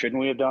done that?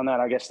 Shouldn't we have done that?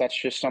 I guess that's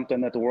just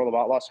something that the World of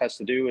Outlaws has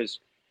to do is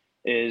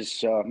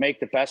is make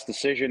the best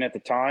decision at the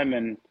time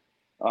and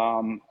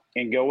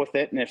go with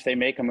it. And if they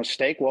make a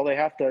mistake, well, they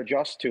have to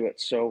adjust to it.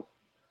 So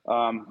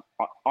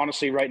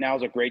honestly, right now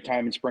is a great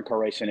time in sprint car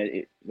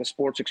racing. The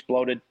sport's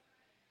exploded.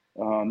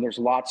 There's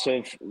lots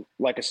of,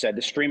 like I said,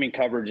 the streaming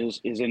coverage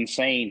is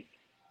insane.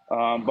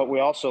 But we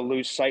also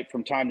lose sight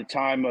from time to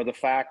time of the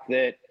fact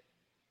that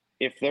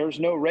if there's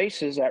no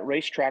races at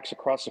racetracks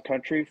across the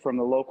country from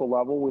the local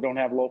level, we don't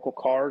have local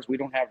cars, we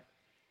don't have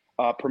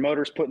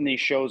promoters putting these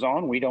shows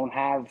on, we don't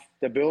have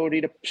the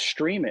ability to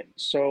stream it.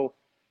 So,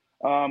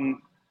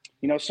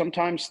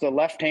 sometimes the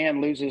left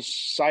hand loses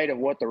sight of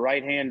what the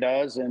right hand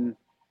does, and,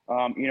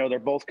 they're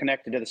both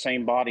connected to the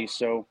same body.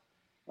 So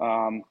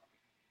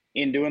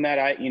in doing that,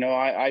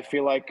 I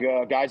feel like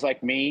guys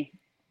like me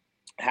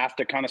have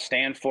to kind of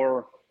stand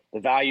for the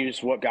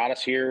values, what got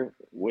us here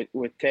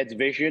with Ted's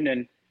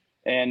vision.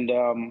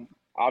 And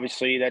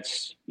obviously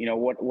that's,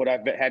 what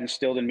I've had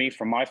instilled in me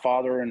from my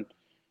father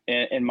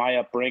and my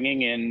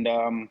upbringing.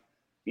 And,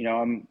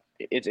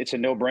 it's a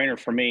no brainer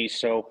for me.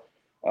 So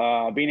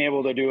being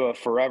able to do a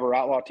Forever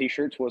Outlaw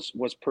t-shirts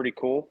was pretty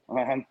cool.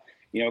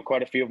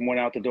 Quite a few of them went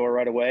out the door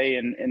right away,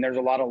 and there's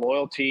a lot of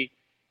loyalty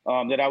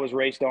that I was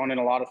raised on in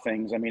a lot of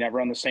things. I mean, I've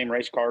run the same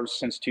race cars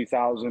since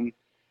 2000.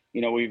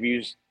 We've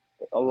used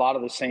a lot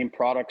of the same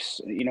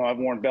products. I've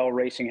worn Bell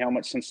racing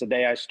helmets since the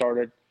day I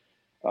started.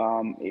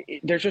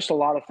 There's just a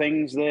lot of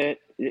things that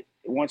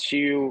once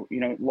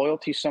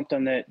loyalty is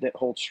something that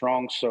holds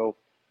strong. So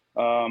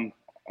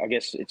I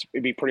guess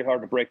it'd be pretty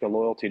hard to break the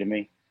loyalty to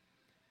me.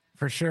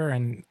 For sure.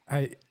 And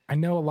I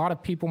know a lot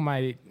of people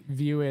might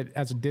view it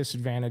as a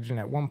disadvantage. And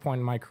at one point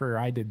in my career,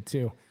 I did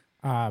too.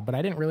 But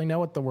I didn't really know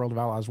what the World of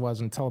Outlaws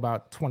was until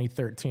about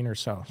 2013 or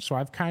so. So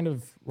I've kind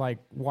of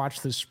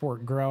watched this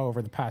sport grow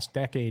over the past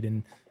decade,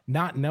 and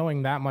not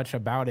knowing that much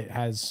about it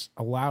has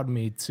allowed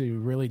me to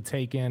really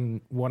take in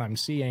what I'm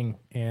seeing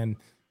and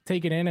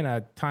take it in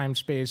a time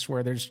space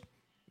where there's,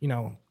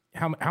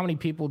 how many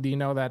people do you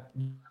know that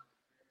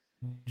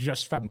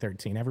just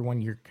 13?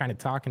 Everyone you're kind of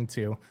talking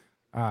to,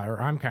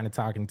 or I'm kind of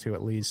talking to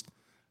at least,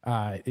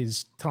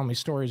 is telling me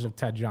stories of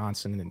Ted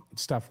Johnson and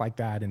stuff like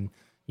that. And,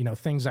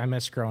 things I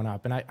missed growing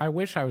up. And I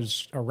wish I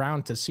was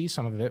around to see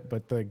some of it,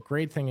 but the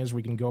great thing is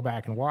we can go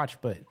back and watch.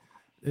 But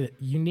the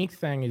unique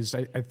thing is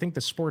I think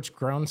the sport's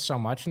grown so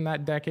much in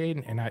that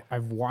decade, and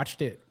I've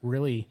watched it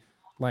really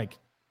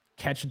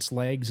catch its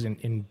legs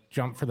and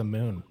jump for the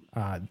moon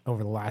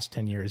over the last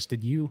 10 years. Do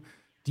you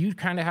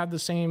kind of have the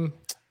same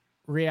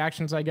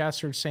reactions, I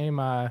guess, or same,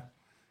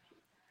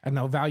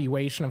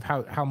 valuation of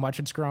how much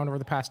it's grown over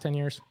the past 10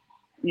 years?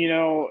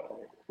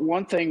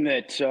 One thing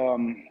that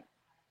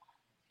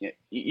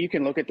you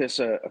can look at this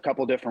a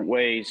couple different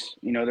ways.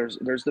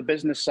 There's the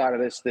business side of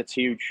this that's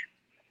huge.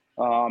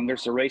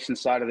 There's the racing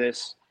side of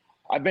this.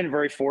 I've been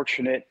very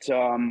fortunate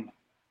in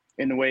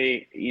the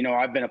way,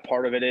 I've been a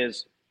part of it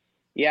is,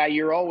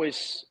 you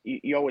always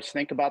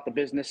think about the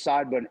business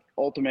side, but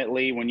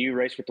ultimately when you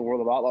race with the World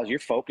of Outlaws, you're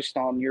focused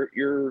on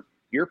your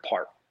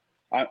part.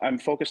 I'm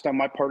focused on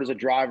my part as a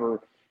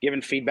driver,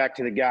 giving feedback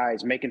to the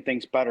guys, making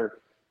things better.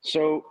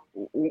 So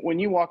when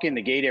you walk in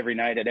the gate every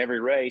night at every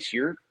race,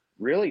 you're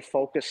really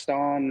focused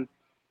on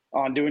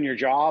doing your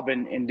job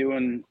and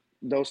doing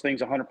those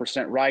things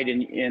 100% right.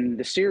 And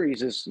the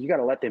series is, you got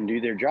to let them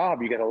do their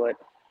job. You got to let,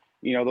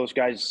 those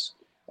guys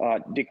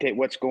dictate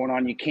what's going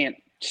on. You can't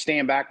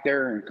stand back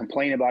there and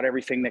complain about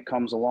everything that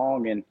comes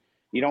along, and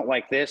you don't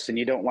like this and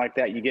you don't like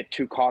that. You get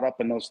too caught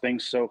up in those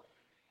things. So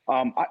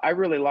I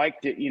really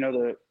liked it,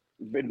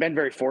 been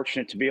very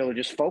fortunate to be able to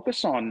just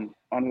focus on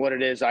what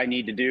it is I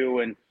need to do,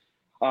 and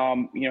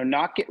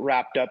not get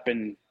wrapped up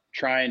in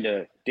trying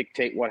to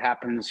dictate what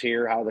happens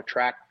here, how the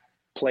track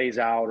plays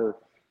out,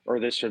 or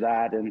this or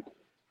that. And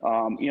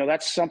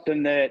that's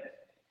something that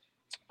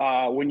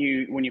when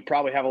you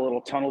probably have a little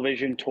tunnel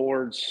vision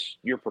towards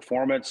your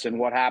performance and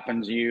what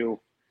happens, you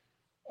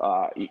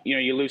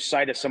lose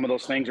sight of some of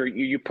those things, or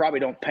you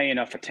probably don't pay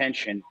enough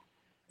attention.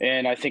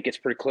 And I think it's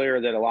pretty clear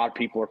that a lot of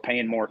people are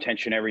paying more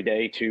attention every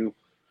day to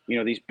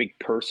these big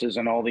purses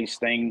and all these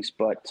things.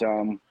 But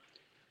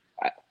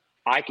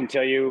I can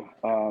tell you,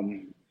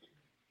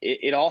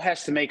 it all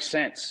has to make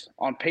sense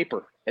on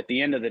paper at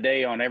the end of the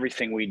day on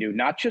everything we do,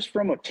 not just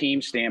from a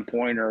team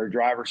standpoint or a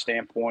driver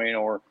standpoint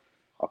or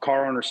a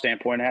car owner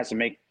standpoint. It has to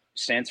make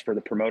sense for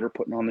the promoter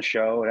putting on the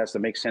show. It has to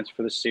make sense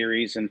for the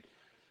series. And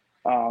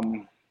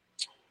I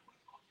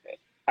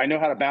know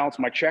how to balance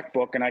my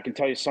checkbook, and I can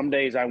tell you some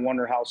days I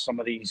wonder how some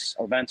of these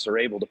events are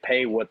able to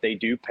pay what they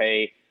do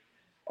pay.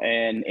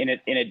 And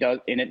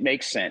it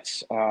makes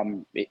sense.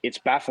 It's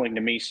baffling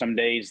to me some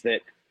days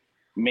that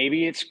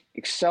maybe it's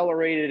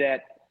accelerated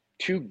at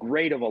too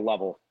great of a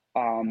level.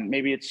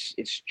 Maybe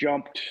it's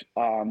jumped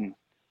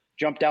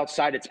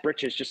outside its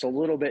britches just a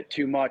little bit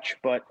too much,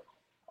 but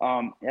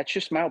that's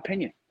just my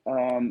opinion.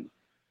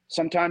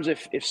 Sometimes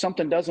if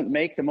something doesn't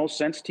make the most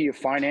sense to you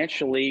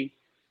financially,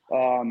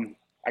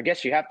 I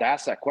guess you have to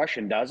ask that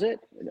question, does it?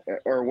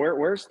 Or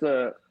where's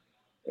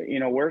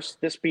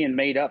this being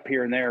made up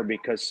here and there?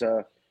 Because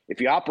if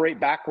you operate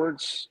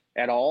backwards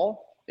at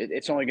all,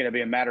 it's only going to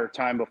be a matter of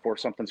time before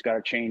something's got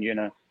to change in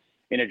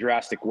a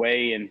drastic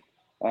way. And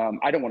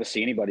I don't want to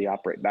see anybody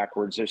operate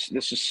backwards.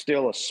 This is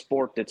still a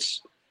sport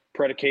that's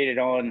predicated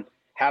on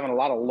having a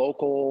lot of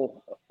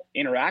local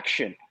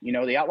interaction. You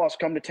know, the Outlaws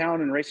come to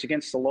town and race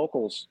against the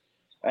locals,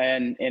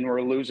 and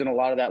we're losing a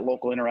lot of that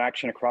local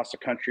interaction across the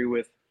country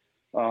with,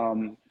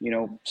 you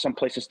know, some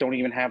places don't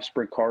even have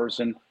sprint cars,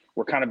 and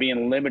we're kind of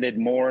being limited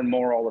more and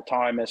more all the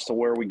time as to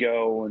where we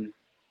go and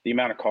the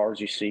amount of cars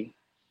you see.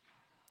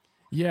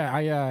 Yeah,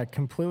 I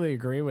completely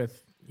agree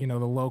with, you know,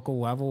 the local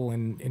level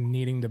and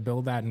needing to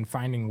build that and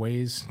finding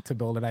ways to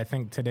build it. I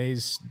think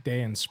today's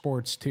day in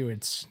sports too,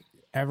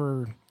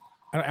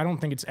 I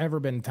don't think it's ever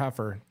been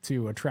tougher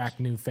to attract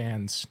new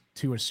fans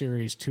to a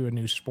series, to a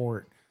new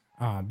sport,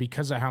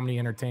 because of how many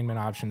entertainment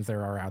options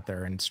there are out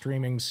there. And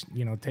streaming's,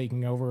 you know,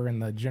 taking over in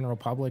the general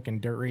public,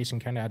 and dirt racing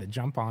kind of had to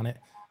jump on it.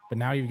 But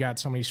now you've got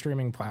so many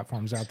streaming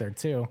platforms out there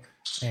too,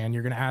 and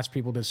you're going to ask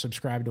people to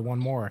subscribe to one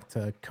more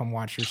to come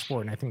watch your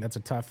sport. And I think that's a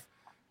tough,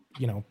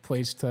 you know,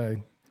 place to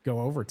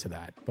go over to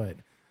that. But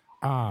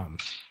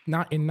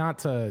not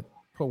to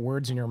put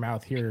words in your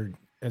mouth here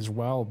as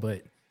well,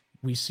 but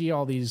we see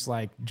all these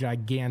like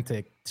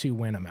gigantic to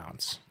win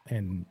amounts,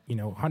 and, you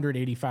know,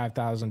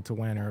 185,000 to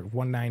win, or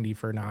 190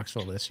 for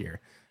Knoxville this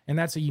year. And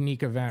that's a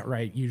unique event,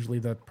 right? Usually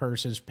the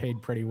purse is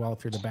paid pretty well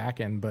through the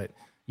back end, but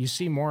you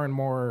see more and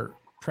more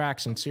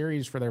tracks and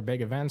series for their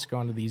big events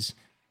going to these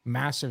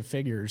massive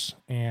figures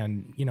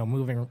and, you know,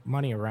 moving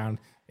money around.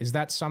 Is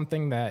that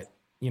something that,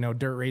 you know,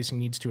 dirt racing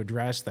needs to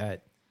address,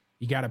 that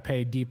you got to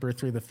pay deeper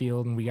through the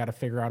field, and we got to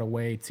figure out a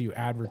way to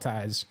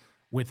advertise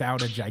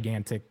without a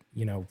gigantic,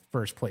 you know,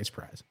 first place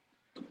prize?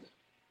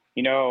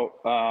 You know,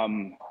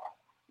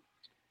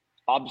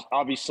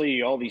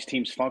 obviously all these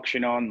teams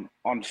function on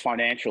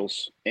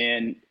financials,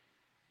 and,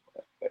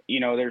 you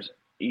know,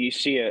 you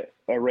see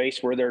a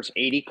race where there's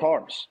 80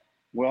 cars.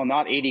 Well,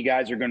 not 80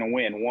 guys are going to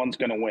win. One's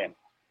going to win.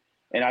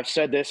 And I've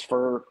said this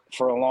for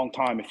a long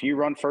time. If you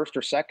run first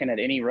or second at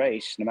any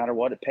race, no matter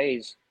what it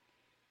pays,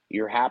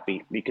 you're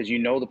happy, because you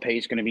know the pay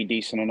is going to be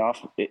decent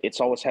enough. It's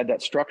always had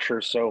that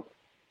structure. So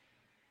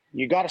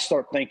you got to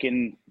start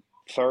thinking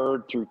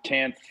 3rd through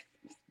 10th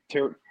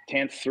through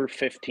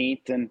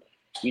 15th. And,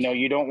 you know,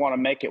 you don't want to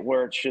make it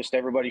where it's just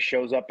everybody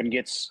shows up and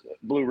gets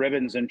blue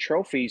ribbons and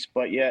trophies,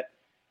 but yet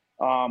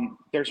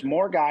there's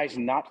more guys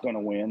not going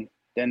to win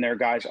than their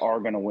guys are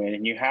going to win.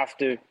 And you have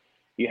to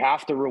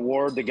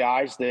reward the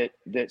guys that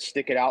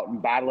stick it out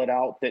and battle it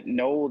out, that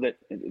know that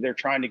they're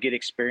trying to get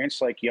experience,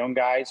 like young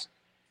guys,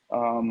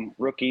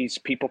 rookies,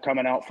 people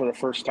coming out for the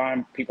first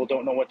time. People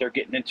don't know what they're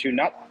getting into.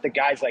 Not the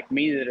guys like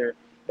me that are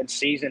been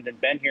seasoned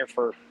and been here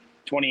for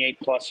 28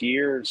 plus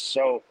years.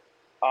 So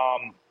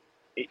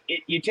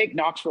you take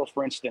Knoxville,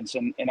 for instance,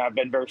 and I've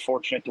been very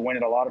fortunate to win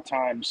it a lot of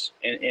times.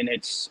 And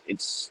it's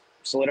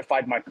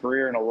solidified my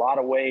career in a lot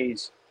of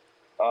ways,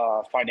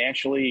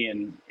 financially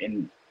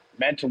and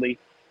mentally.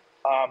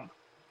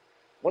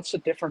 What's the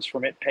difference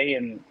from it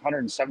paying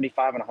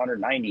 175 and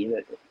 190?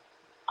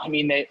 I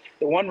mean,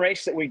 the one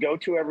race that we go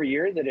to every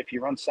year that if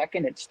you run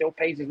second, it still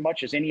pays as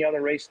much as any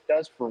other race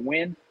does for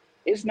win,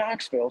 is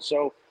Knoxville.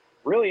 So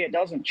really, it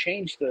doesn't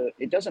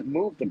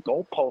move the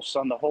goalposts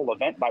on the whole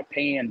event by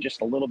paying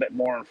just a little bit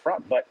more in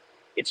front. But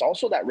it's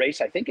also that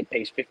race, I think it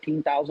pays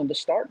 $15,000 to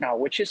start now,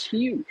 which is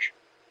huge.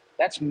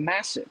 That's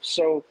massive.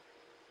 So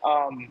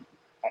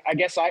I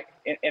guess I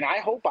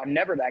hope I'm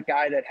never that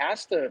guy that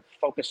has to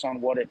focus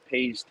on what it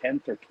pays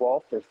 10th or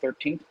 12th or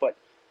 13th, but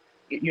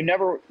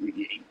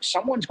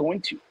someone's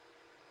going to.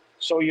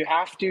 So you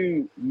have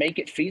to make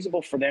it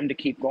feasible for them to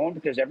keep going,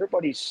 because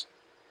everybody's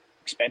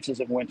expenses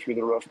have went through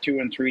the roof 2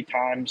 and 3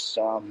 times.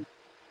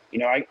 You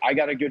know, I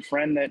got a good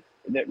friend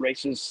that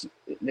races,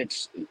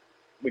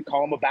 we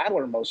call him a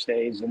battler most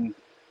days. And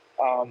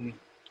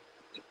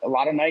a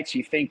lot of nights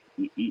you think,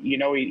 you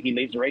know, he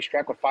leaves the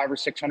racetrack with $500 or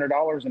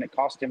 $600 and it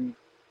cost him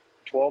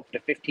 $1,200 to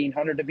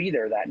 $1,500 to be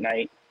there that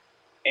night.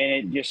 And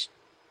it just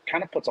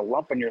kind of puts a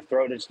lump in your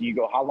throat as you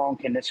go, how long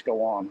can this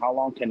go on? How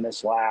long can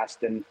this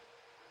last? And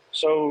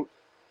so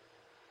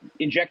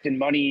injecting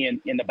money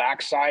in the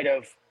backside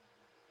of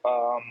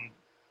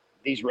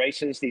these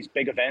races, these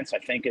big events, I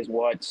think is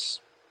what's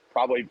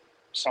probably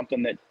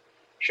something that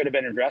should have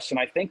been addressed. And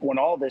I think when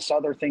all these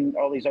other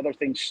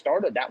things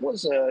started, that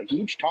was a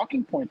huge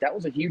talking point. That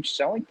was a huge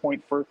selling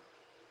point for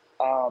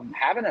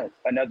having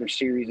another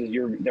series. They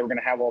were going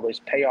to have all this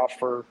payoff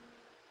for,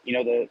 you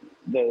know,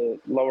 the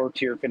lower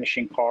tier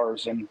finishing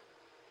cars. And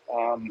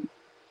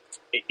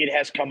it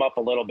has come up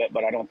a little bit,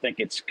 but I don't think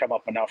it's come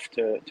up enough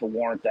to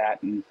warrant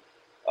that. And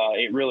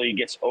it really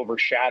gets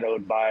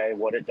overshadowed by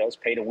what it does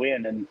pay to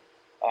win. And,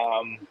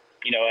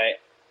 you know,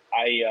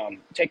 I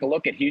take a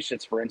look at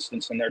Houston's, for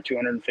instance, and they're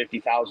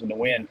 $250,000 to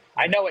win.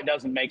 I know it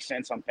doesn't make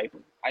sense on paper.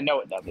 I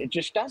know it doesn't. It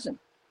just doesn't.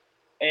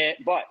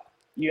 But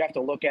you have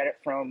to look at it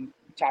from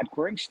Todd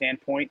Quiring's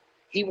standpoint.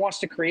 He wants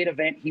to create an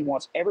event he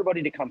wants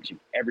everybody to come to,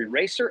 every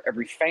racer,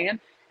 every fan,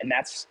 and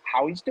that's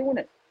how he's doing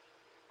it.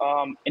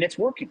 And it's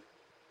working.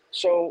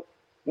 So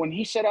when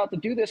he set out to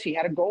do this, he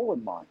had a goal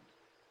in mind.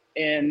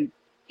 And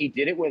He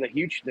did it with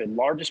the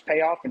largest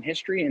payoff in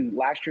history, and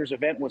last year's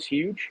event was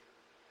huge.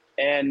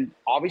 And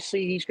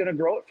obviously he's going to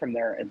grow it from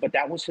there. But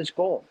that was his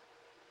goal.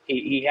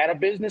 He had a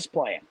business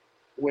plan,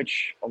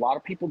 which a lot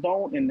of people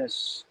don't in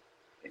this,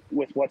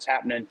 with what's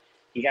happening.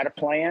 He had a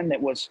plan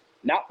that was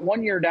not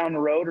 1 year down the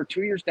road or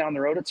 2 years down the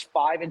road. It's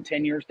 5 and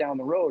 10 years down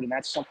the road. And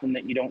that's something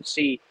that you don't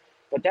see,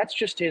 but that's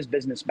just his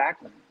business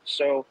background.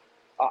 So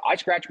I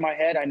scratch my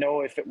head. I know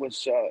if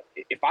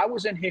I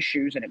was in his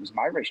shoes and it was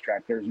my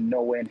racetrack, there's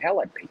no way in hell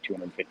I'd pay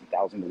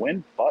 $250,000 to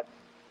win, but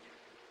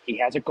he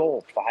has a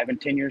goal 5 and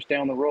 10 years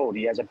down the road.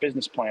 He has a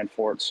business plan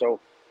for it. So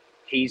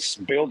he's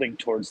building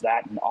towards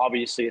that. And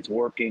obviously it's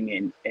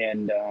working.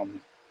 And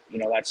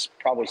that's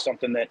probably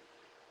something that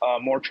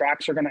more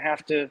tracks are going to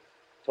have to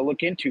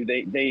look into.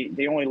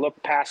 They only look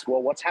past,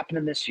 well, what's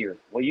happening this year?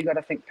 Well, you got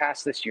to think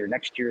past this year,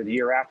 next year, the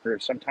year after.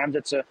 Sometimes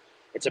it's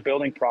a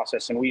building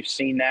process. And we've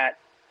seen that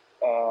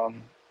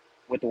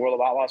with the World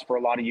of Outlaws for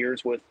a lot of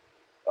years with,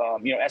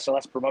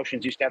 SLS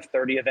Promotions used to have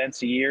 30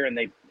 events a year,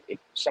 and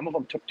some of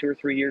them took 2 or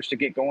 3 years to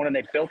get going, and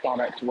they built on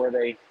it to where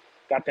they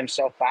got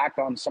themselves back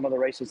on some of the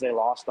races they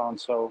lost on.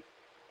 So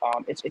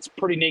it's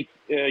pretty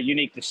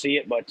unique to see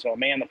it. But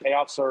man, the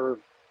payoffs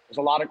there's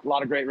a lot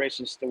of great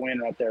races to win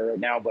right there right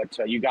now. But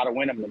you got to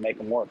win them to make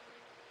them work.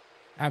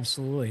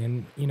 Absolutely.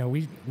 And,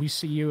 we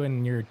see you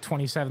in your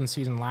 27th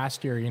season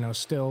last year,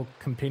 still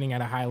competing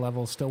at a high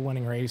level, still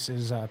winning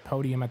races,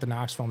 podium at the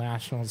Knoxville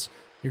Nationals.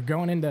 You're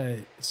going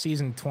into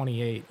season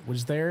 28.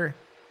 Is there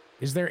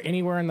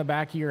anywhere in the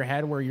back of your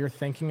head where you're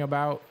thinking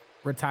about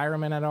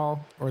retirement at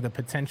all, or the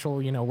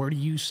potential, where do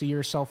you see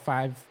yourself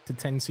 5 to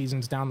 10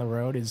 seasons down the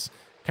road is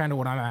kind of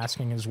what I'm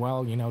asking as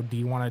well. Do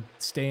you want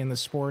to stay in the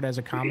sport as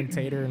a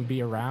commentator and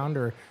be around,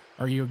 or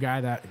are you a guy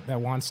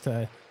that wants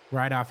to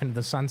ride off into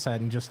the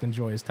sunset and just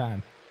enjoy his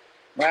time?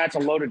 That's a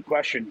loaded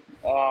question.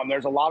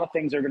 There's a lot of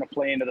things that are going to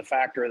play into the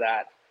factor of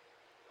that.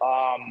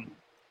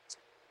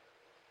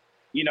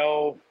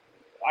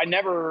 I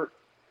never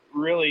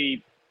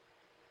really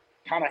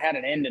kind of had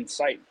an end in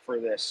sight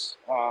for this.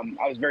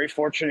 I was very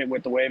fortunate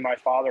with the way my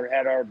father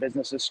had our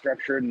businesses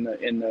structured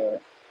in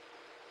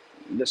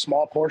the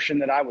small portion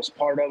that I was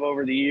part of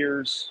over the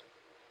years.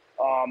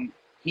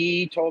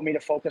 He told me to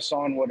focus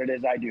on what it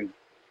is I do.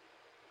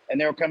 And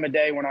there'll come a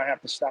day when I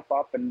have to step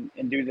up and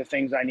do the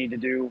things I need to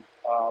do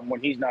when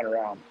he's not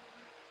around.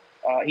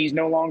 He's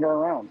no longer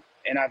around,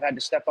 and I've had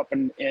to step up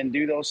and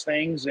do those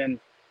things, and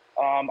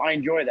I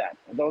enjoy that.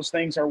 Those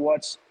things are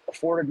what's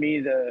afforded me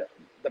the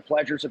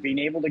pleasures of being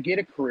able to get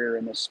a career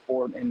in this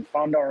sport and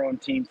fund our own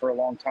team for a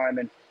long time.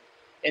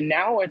 And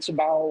now it's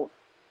about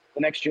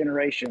the next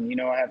generation.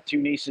 I have 2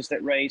 nieces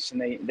that race,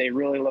 and they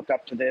really look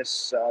up to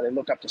this. They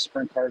look up to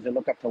sprint cars. They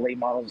look up to late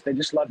models. They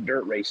just love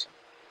dirt racing.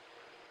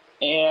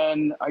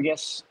 And I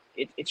guess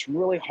it's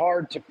really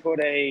hard to put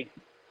a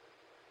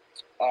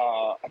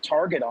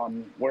target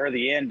on where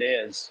the end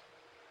is.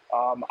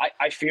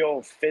 I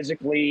feel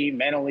physically,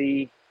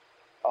 mentally,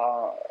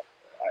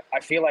 I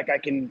feel like I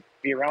can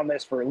be around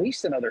this for at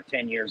least another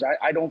 10 years.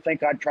 I don't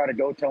think I'd try to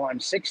go till I'm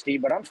 60,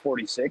 but I'm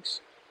 46.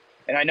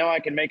 And I know I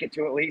can make it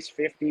to at least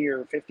 50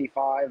 or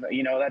 55.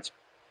 That's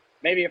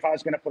maybe if I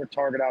was going to put a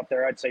target out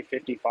there, I'd say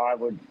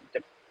 55 would,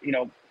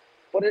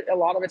 but a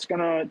lot of it's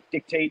going to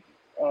dictate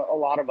a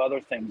lot of other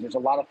things. There's a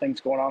lot of things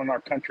going on in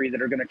our country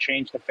that are going to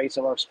change the face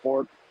of our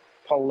sport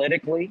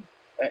politically.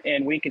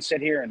 And we could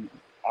sit here and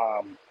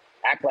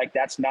act like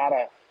that's not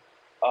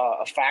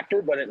a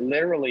factor, but it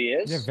literally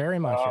is. Yeah, very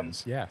much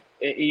is. Yeah.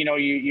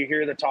 You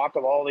hear the talk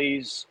of all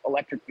these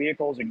electric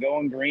vehicles and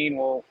going green.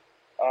 Well,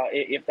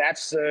 if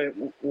that's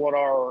what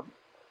our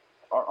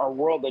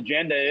world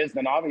agenda is,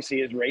 then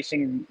obviously is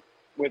racing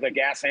with a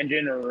gas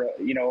engine or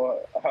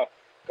a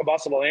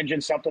combustible engine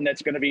something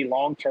that's going to be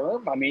long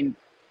term. I mean,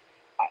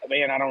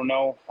 I don't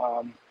know.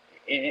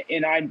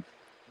 And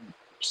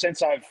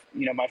since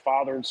my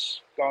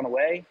father's gone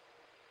away,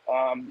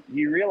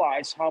 you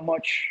realize how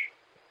much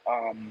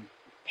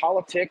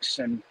politics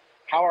and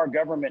how our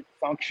government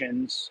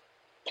functions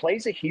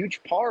plays a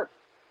huge part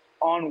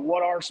on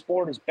what our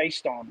sport is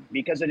based on,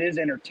 because it is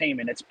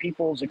entertainment. It's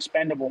people's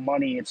expendable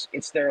money.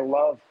 It's their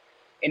love.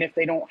 And if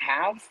they don't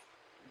have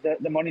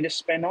the money to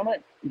spend on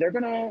it, they're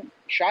going to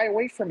shy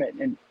away from it.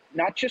 And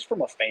not just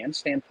from a fan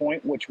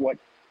standpoint, which what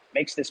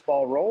makes this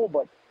ball roll,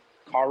 but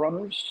car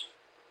runners,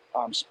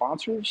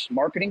 sponsors,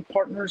 marketing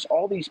partners,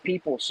 all these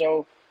people.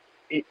 So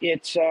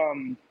it's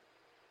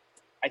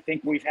I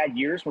think we've had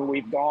years where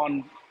we've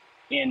gone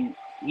in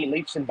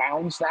leaps and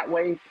bounds that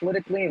way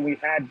politically, and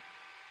we've had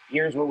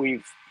years where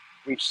we've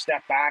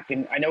stepped back.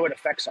 And I know it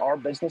affects our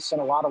business in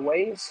a lot of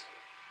ways.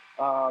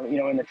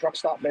 In the truck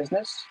stop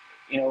business,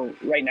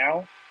 right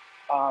now,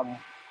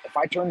 if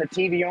I turn the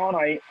TV on,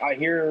 I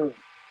hear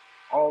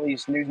all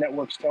these news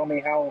networks tell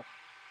me how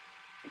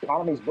the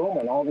economy's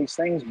booming, all these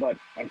things, but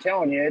I'm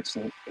telling you,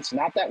 it's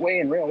not that way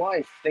in real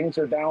life. Things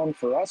are down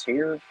for us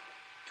here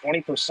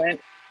 20%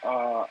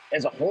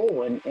 as a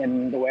whole.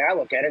 And the way I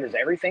look at it is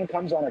everything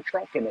comes on a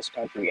truck in this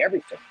country,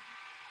 everything.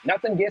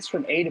 Nothing gets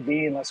from A to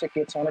B unless it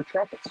gets on a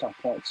truck at some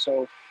point.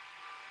 So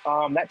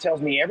that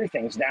tells me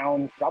everything's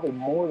down probably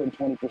more than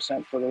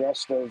 20% for the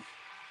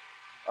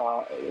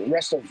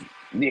rest of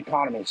the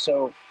economy.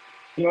 So,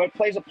 it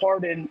plays a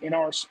part in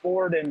our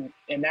sport, and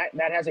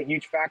that has a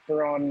huge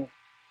factor on,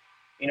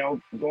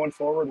 going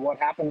forward, what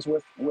happens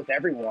with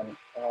everyone.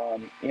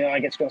 I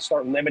guess going to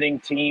start limiting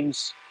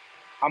teams,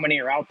 how many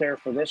are out there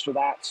for this or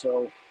that.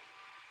 So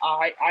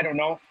I don't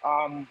know.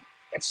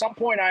 At some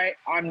point,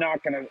 I'm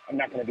not gonna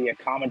be a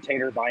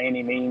commentator by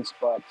any means,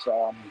 but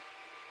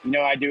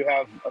I do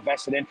have a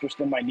vested interest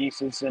in my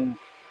nieces, and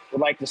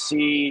would like to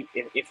see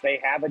if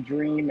they have a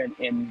dream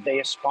and they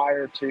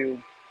aspire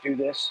to do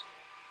this,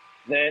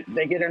 that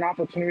they get an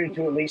opportunity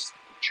to at least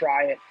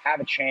try it, have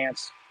a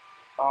chance.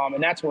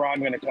 And that's where I'm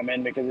going to come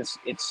in, because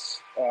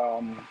it's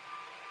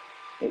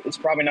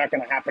probably not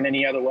going to happen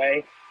any other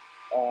way,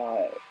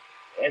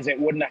 as it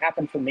wouldn't have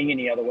happened for me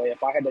any other way.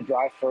 If I had to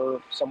drive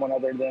for someone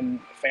other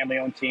than a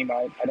family-owned team,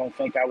 I don't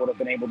think I would have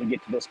been able to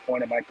get to this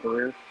point in my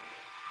career.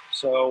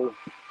 So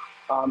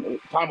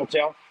time will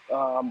tell.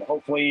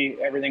 Hopefully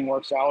everything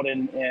works out,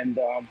 and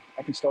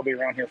I can still be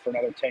around here for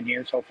another 10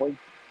 years, hopefully.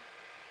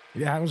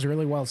 Yeah, that was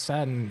really well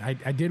said. And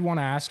I did want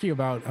to ask you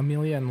about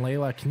Amelia and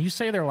Layla. Can you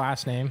say their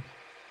last name?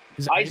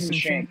 Is it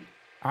Eisenschank.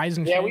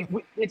 Eisenschank? Yeah,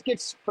 it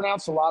gets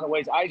pronounced a lot of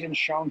ways.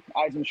 Eisenschank.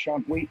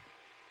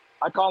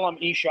 I call them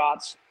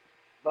E-shots,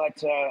 but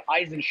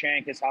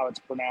Eisenschank is how it's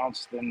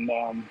pronounced. And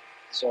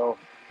so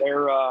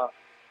they're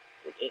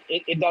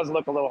it does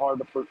look a little hard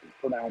to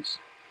pronounce.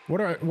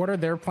 What are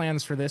their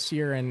plans for this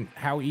year, and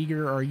how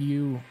eager are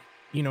you,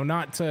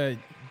 not to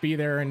be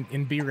there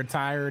and be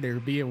retired or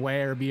be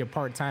away or be a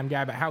part-time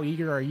guy, but how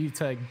eager are you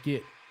to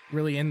get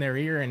really in their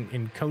ear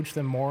and coach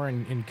them more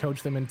and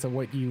coach them into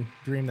what you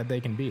dream that they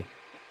can be?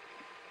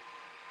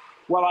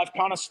 Well, I've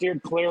kind of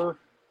steered clear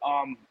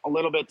a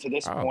little bit to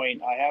this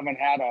point. I haven't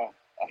had a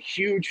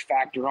huge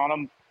factor on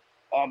them.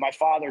 My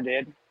father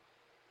did,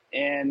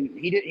 and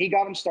he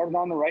got them started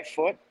on the right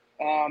foot.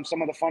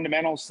 Some of the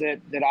fundamentals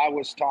that I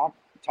was taught.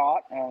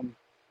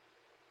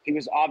 He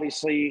was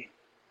obviously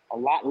a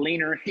lot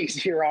leaner and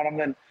easier on him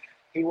than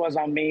he was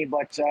on me,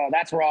 but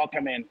that's where I'll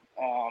come in.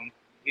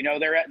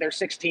 They're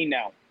 16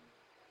 now,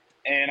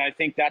 and I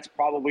think that's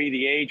probably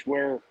the age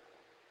where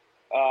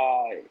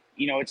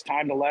it's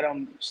time to let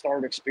them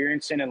start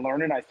experiencing and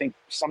learning. I think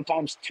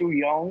sometimes too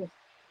young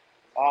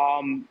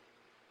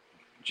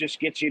just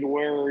gets you to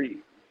where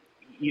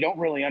you don't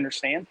really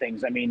understand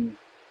things. I mean,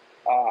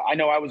 I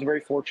know I was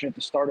very fortunate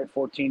to start at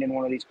 14 in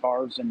one of these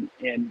cars,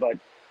 but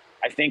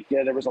I think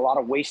there was a lot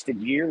of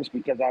wasted years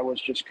because I was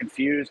just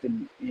confused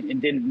and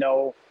didn't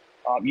know.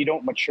 You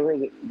don't mature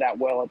that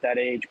well at that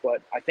age,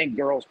 but I think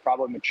girls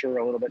probably mature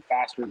a little bit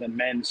faster than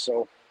men.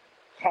 So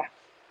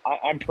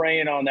I'm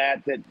praying on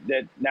that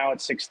now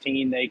at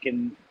 16 they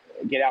can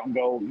get out and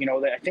go.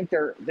 I think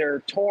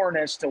they're torn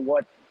as to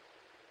what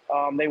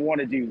they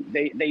want to do.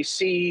 They've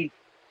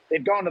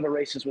gone to the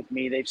races with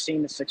me. They've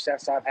seen the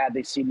success I've had.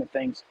 They've seen the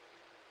things.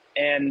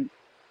 And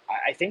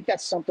I think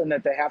that's something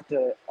that they have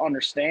to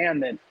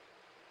understand that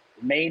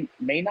may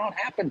not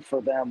happen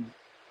for them.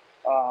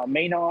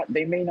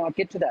 They may not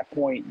get to that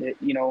point that,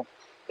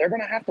 they're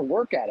going to have to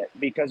work at it,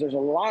 because there's a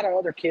lot of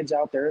other kids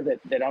out there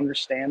that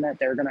understand that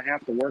they're going to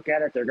have to work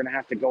at it. They're going to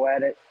have to go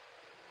at it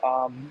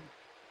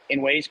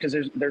in ways, because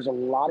there's a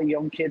lot of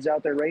young kids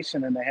out there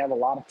racing, and they have a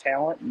lot of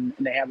talent, and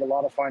they have a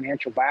lot of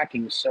financial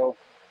backing. So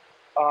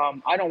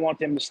I don't want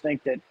them to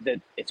think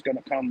that it's going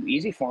to come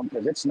easy for them,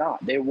 because it's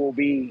not. They will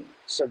be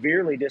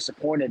severely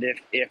disappointed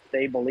if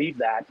they believe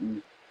that.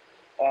 And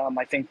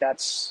I think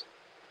that's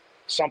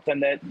something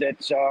that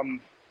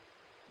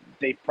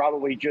they've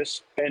probably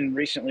just been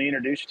recently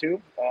introduced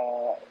to,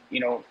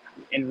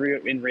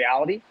 in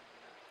reality.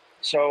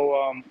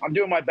 So I'm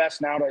doing my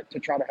best now to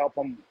try to help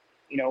them,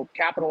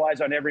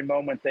 capitalize on every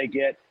moment they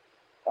get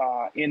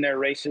in their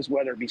races,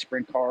 whether it be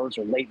sprint cars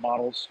or late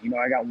models.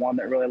 I got one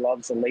that really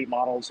loves the late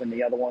models, and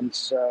the other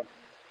one's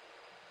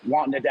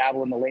wanting to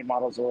dabble in the late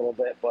models a little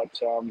bit. But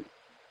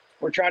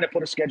we're trying to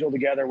put a schedule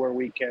together where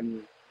we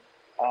can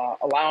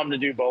allow them to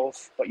do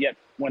both, but yet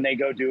when they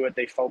go do it,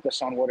 they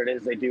focus on what it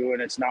is they do.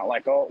 And it's not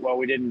like, oh, well,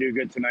 we didn't do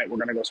good tonight, we're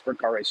going to go sprint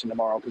car racing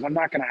tomorrow, because I'm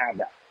not going to have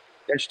that.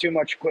 There's too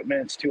much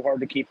equipment. It's too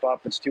hard to keep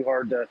up. It's too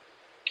hard to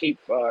keep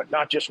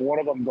not just one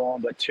of them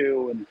going, but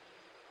two, and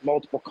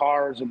multiple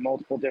cars and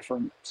multiple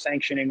different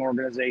sanctioning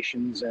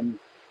organizations. And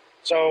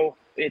so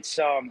it's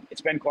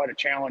been quite a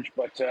challenge,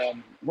 but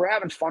we're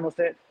having fun with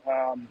it.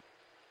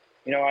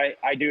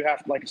 I do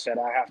have, like I said,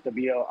 I have to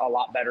be a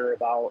lot better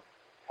about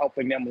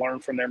helping them learn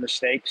from their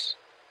mistakes.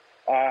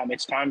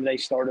 It's time they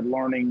started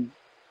learning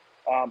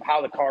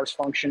how the cars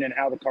function and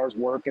how the cars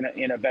work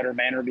in a better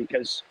manner,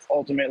 because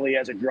ultimately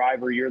as a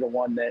driver, you're the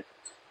one that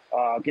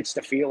gets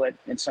to feel it.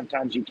 And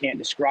sometimes you can't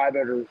describe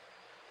it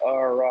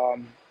or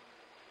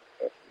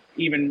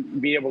even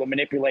be able to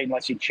manipulate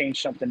unless you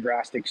change something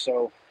drastic.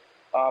 So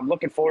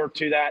looking forward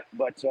to that.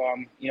 But,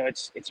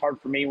 it's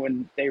hard for me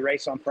when they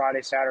race on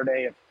Friday,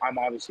 Saturday. I'm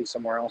obviously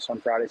somewhere else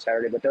on Friday,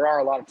 Saturday, but there are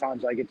a lot of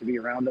times I get to be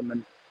around them,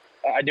 and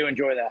I do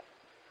enjoy that.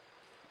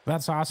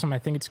 That's awesome. I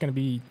think it's going to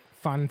be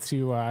fun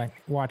to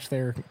watch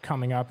their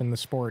coming up in the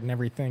sport and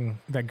everything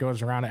that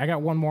goes around it. I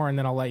got one more and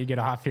then I'll let you get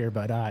off here,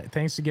 but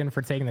thanks again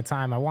for taking the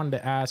time. I wanted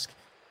to ask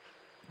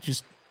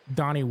just,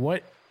 Donny,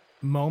 what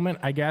moment,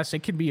 I guess it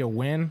could be a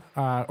win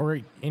or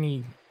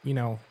any,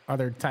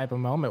 other type of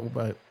moment,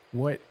 but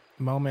what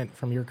moment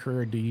from your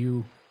career do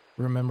you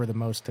remember the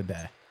most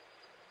today?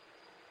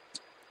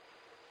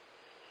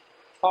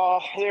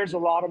 There's a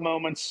lot of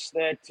moments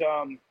that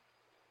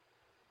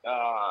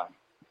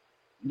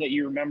that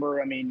you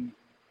remember. I mean,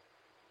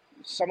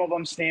 some of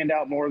them stand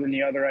out more than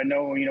the other. I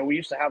know, we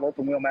used to have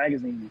Open Wheel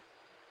magazine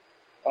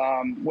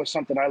was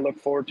something I look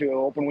forward to.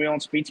 Open Wheel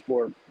and Speed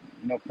Sport,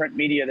 print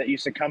media that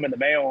used to come in the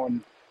mail.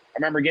 And I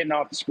remember getting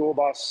off the school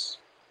bus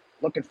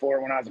looking for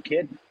it when I was a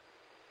kid.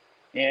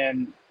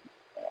 And,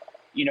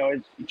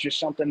 it's just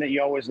something that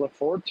you always look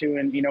forward to.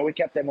 And, we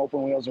kept them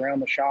Open Wheels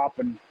around the shop.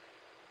 And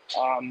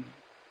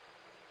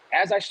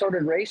as I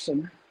started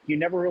racing,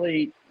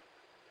 you'd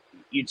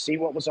see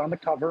what was on the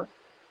cover.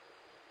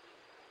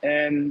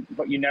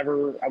 But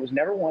I was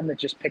never one that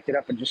just picked it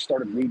up and just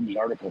started reading the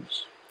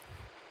articles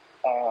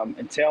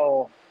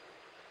until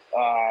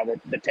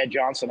the Ted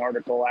Johnson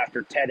article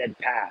after Ted had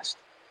passed.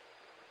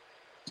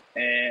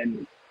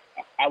 And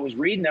I was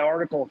reading the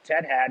article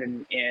Ted had,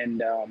 and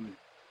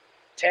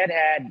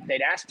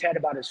they'd asked Ted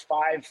about his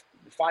five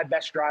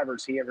best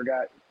drivers he ever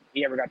got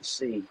to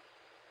see.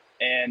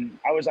 And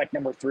I was like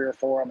number 3 or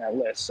 4 on that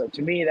list. So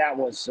to me, that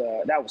was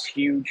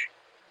huge.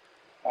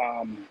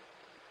 I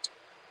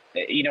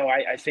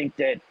think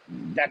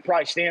that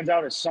probably stands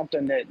out as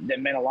something that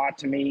meant a lot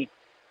to me.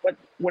 But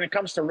when it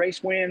comes to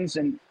race wins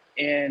and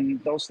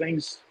those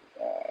things,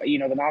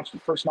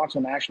 the first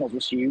Knoxville Nationals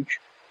was huge.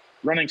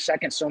 Running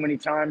second so many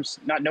times,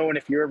 not knowing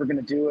if you're ever going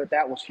to do it,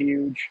 that was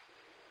huge.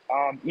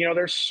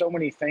 There's so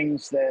many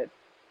things that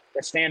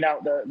stand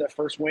out. The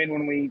first win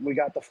when we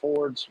got the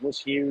Fords was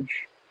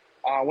huge.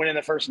 Winning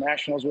the first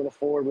Nationals with a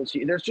Ford was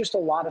huge. There's just a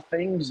lot of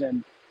things,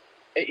 and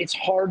it's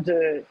hard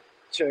to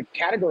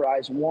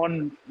categorize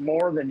one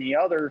more than the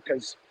other,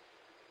 because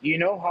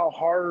how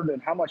hard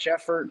and how much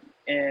effort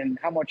and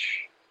how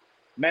much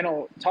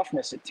mental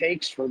toughness it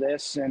takes for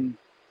this. And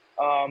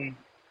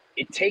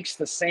it takes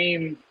the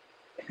same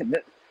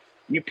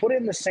you put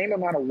in the same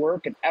amount of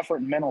work and effort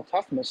and mental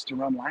toughness to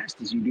run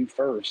last as you do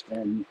first.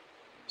 And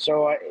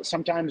so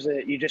sometimes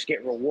you just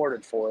get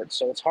rewarded for it.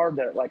 So it's hard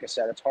to, like I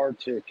said, it's hard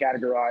to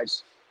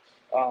categorize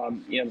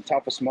the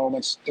toughest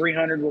moments.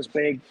 300 was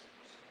big.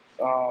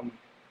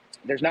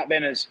 There's not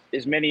been as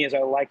many as I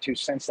would like to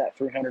since that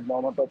 300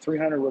 moment, but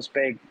 300 was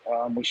big.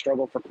 We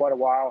struggled for quite a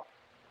while.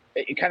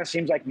 It kind of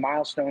seems like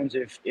milestones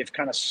if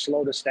kind of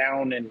slowed us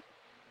down in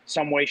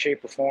some way,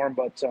 shape, or form,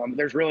 but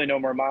there's really no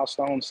more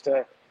milestones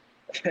to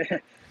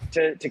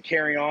to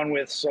carry on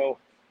with. So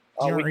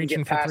you're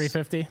reaching for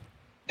 350.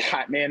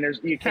 Man,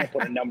 you can't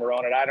put a number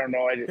on it. I don't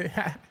know.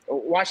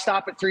 Why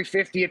stop at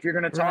 350 if you're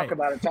going to talk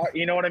about it?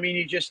 You know what I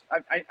mean?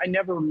 I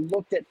never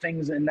looked at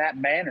things in that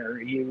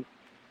manner. It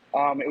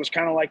was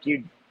kind of like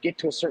you'd get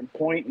to a certain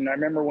point, and I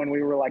remember when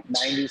we were like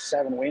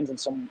 97 wins, and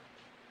some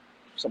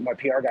of my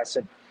PR guys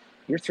said,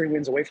 "You're 3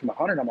 wins away from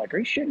 100." I'm like, "Are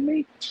you shitting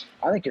me?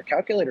 I think your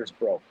calculator's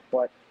broke."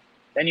 But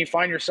then you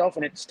find yourself,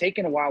 and it's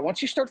taken a while.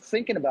 Once you start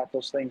thinking about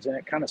those things, and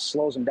it kind of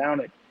slows them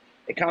down, it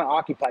kind of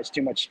occupies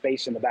too much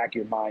space in the back of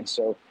your mind.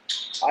 So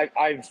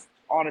I've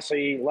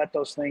honestly let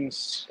those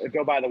things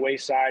go by the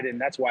wayside, and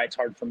that's why it's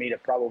hard for me to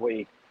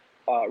probably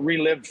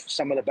relive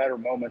some of the better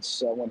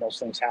moments when those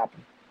things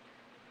happen.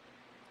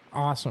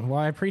 Awesome. Well,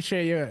 I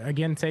appreciate you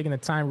again taking the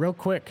time. Real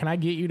quick, can I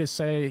get you to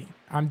say,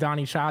 I'm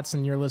Donny Schatz,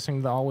 and you're listening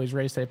to the Always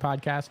Race Day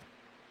podcast?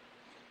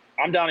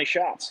 I'm Donny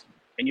Schatz,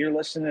 and you're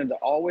listening to the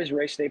Always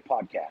Race Day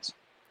podcast.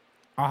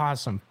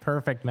 Awesome.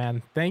 Perfect,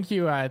 man. Thank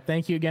you.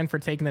 Thank you again for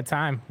taking the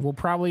time. We'll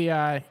probably,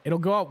 it'll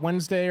go up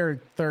Wednesday or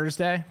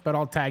Thursday, but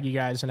I'll tag you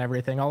guys and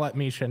everything. I'll let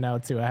Misha know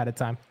too ahead of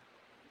time.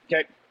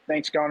 Okay.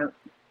 Thanks, Connor.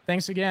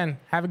 Thanks again.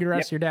 Have a good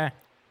rest of your day.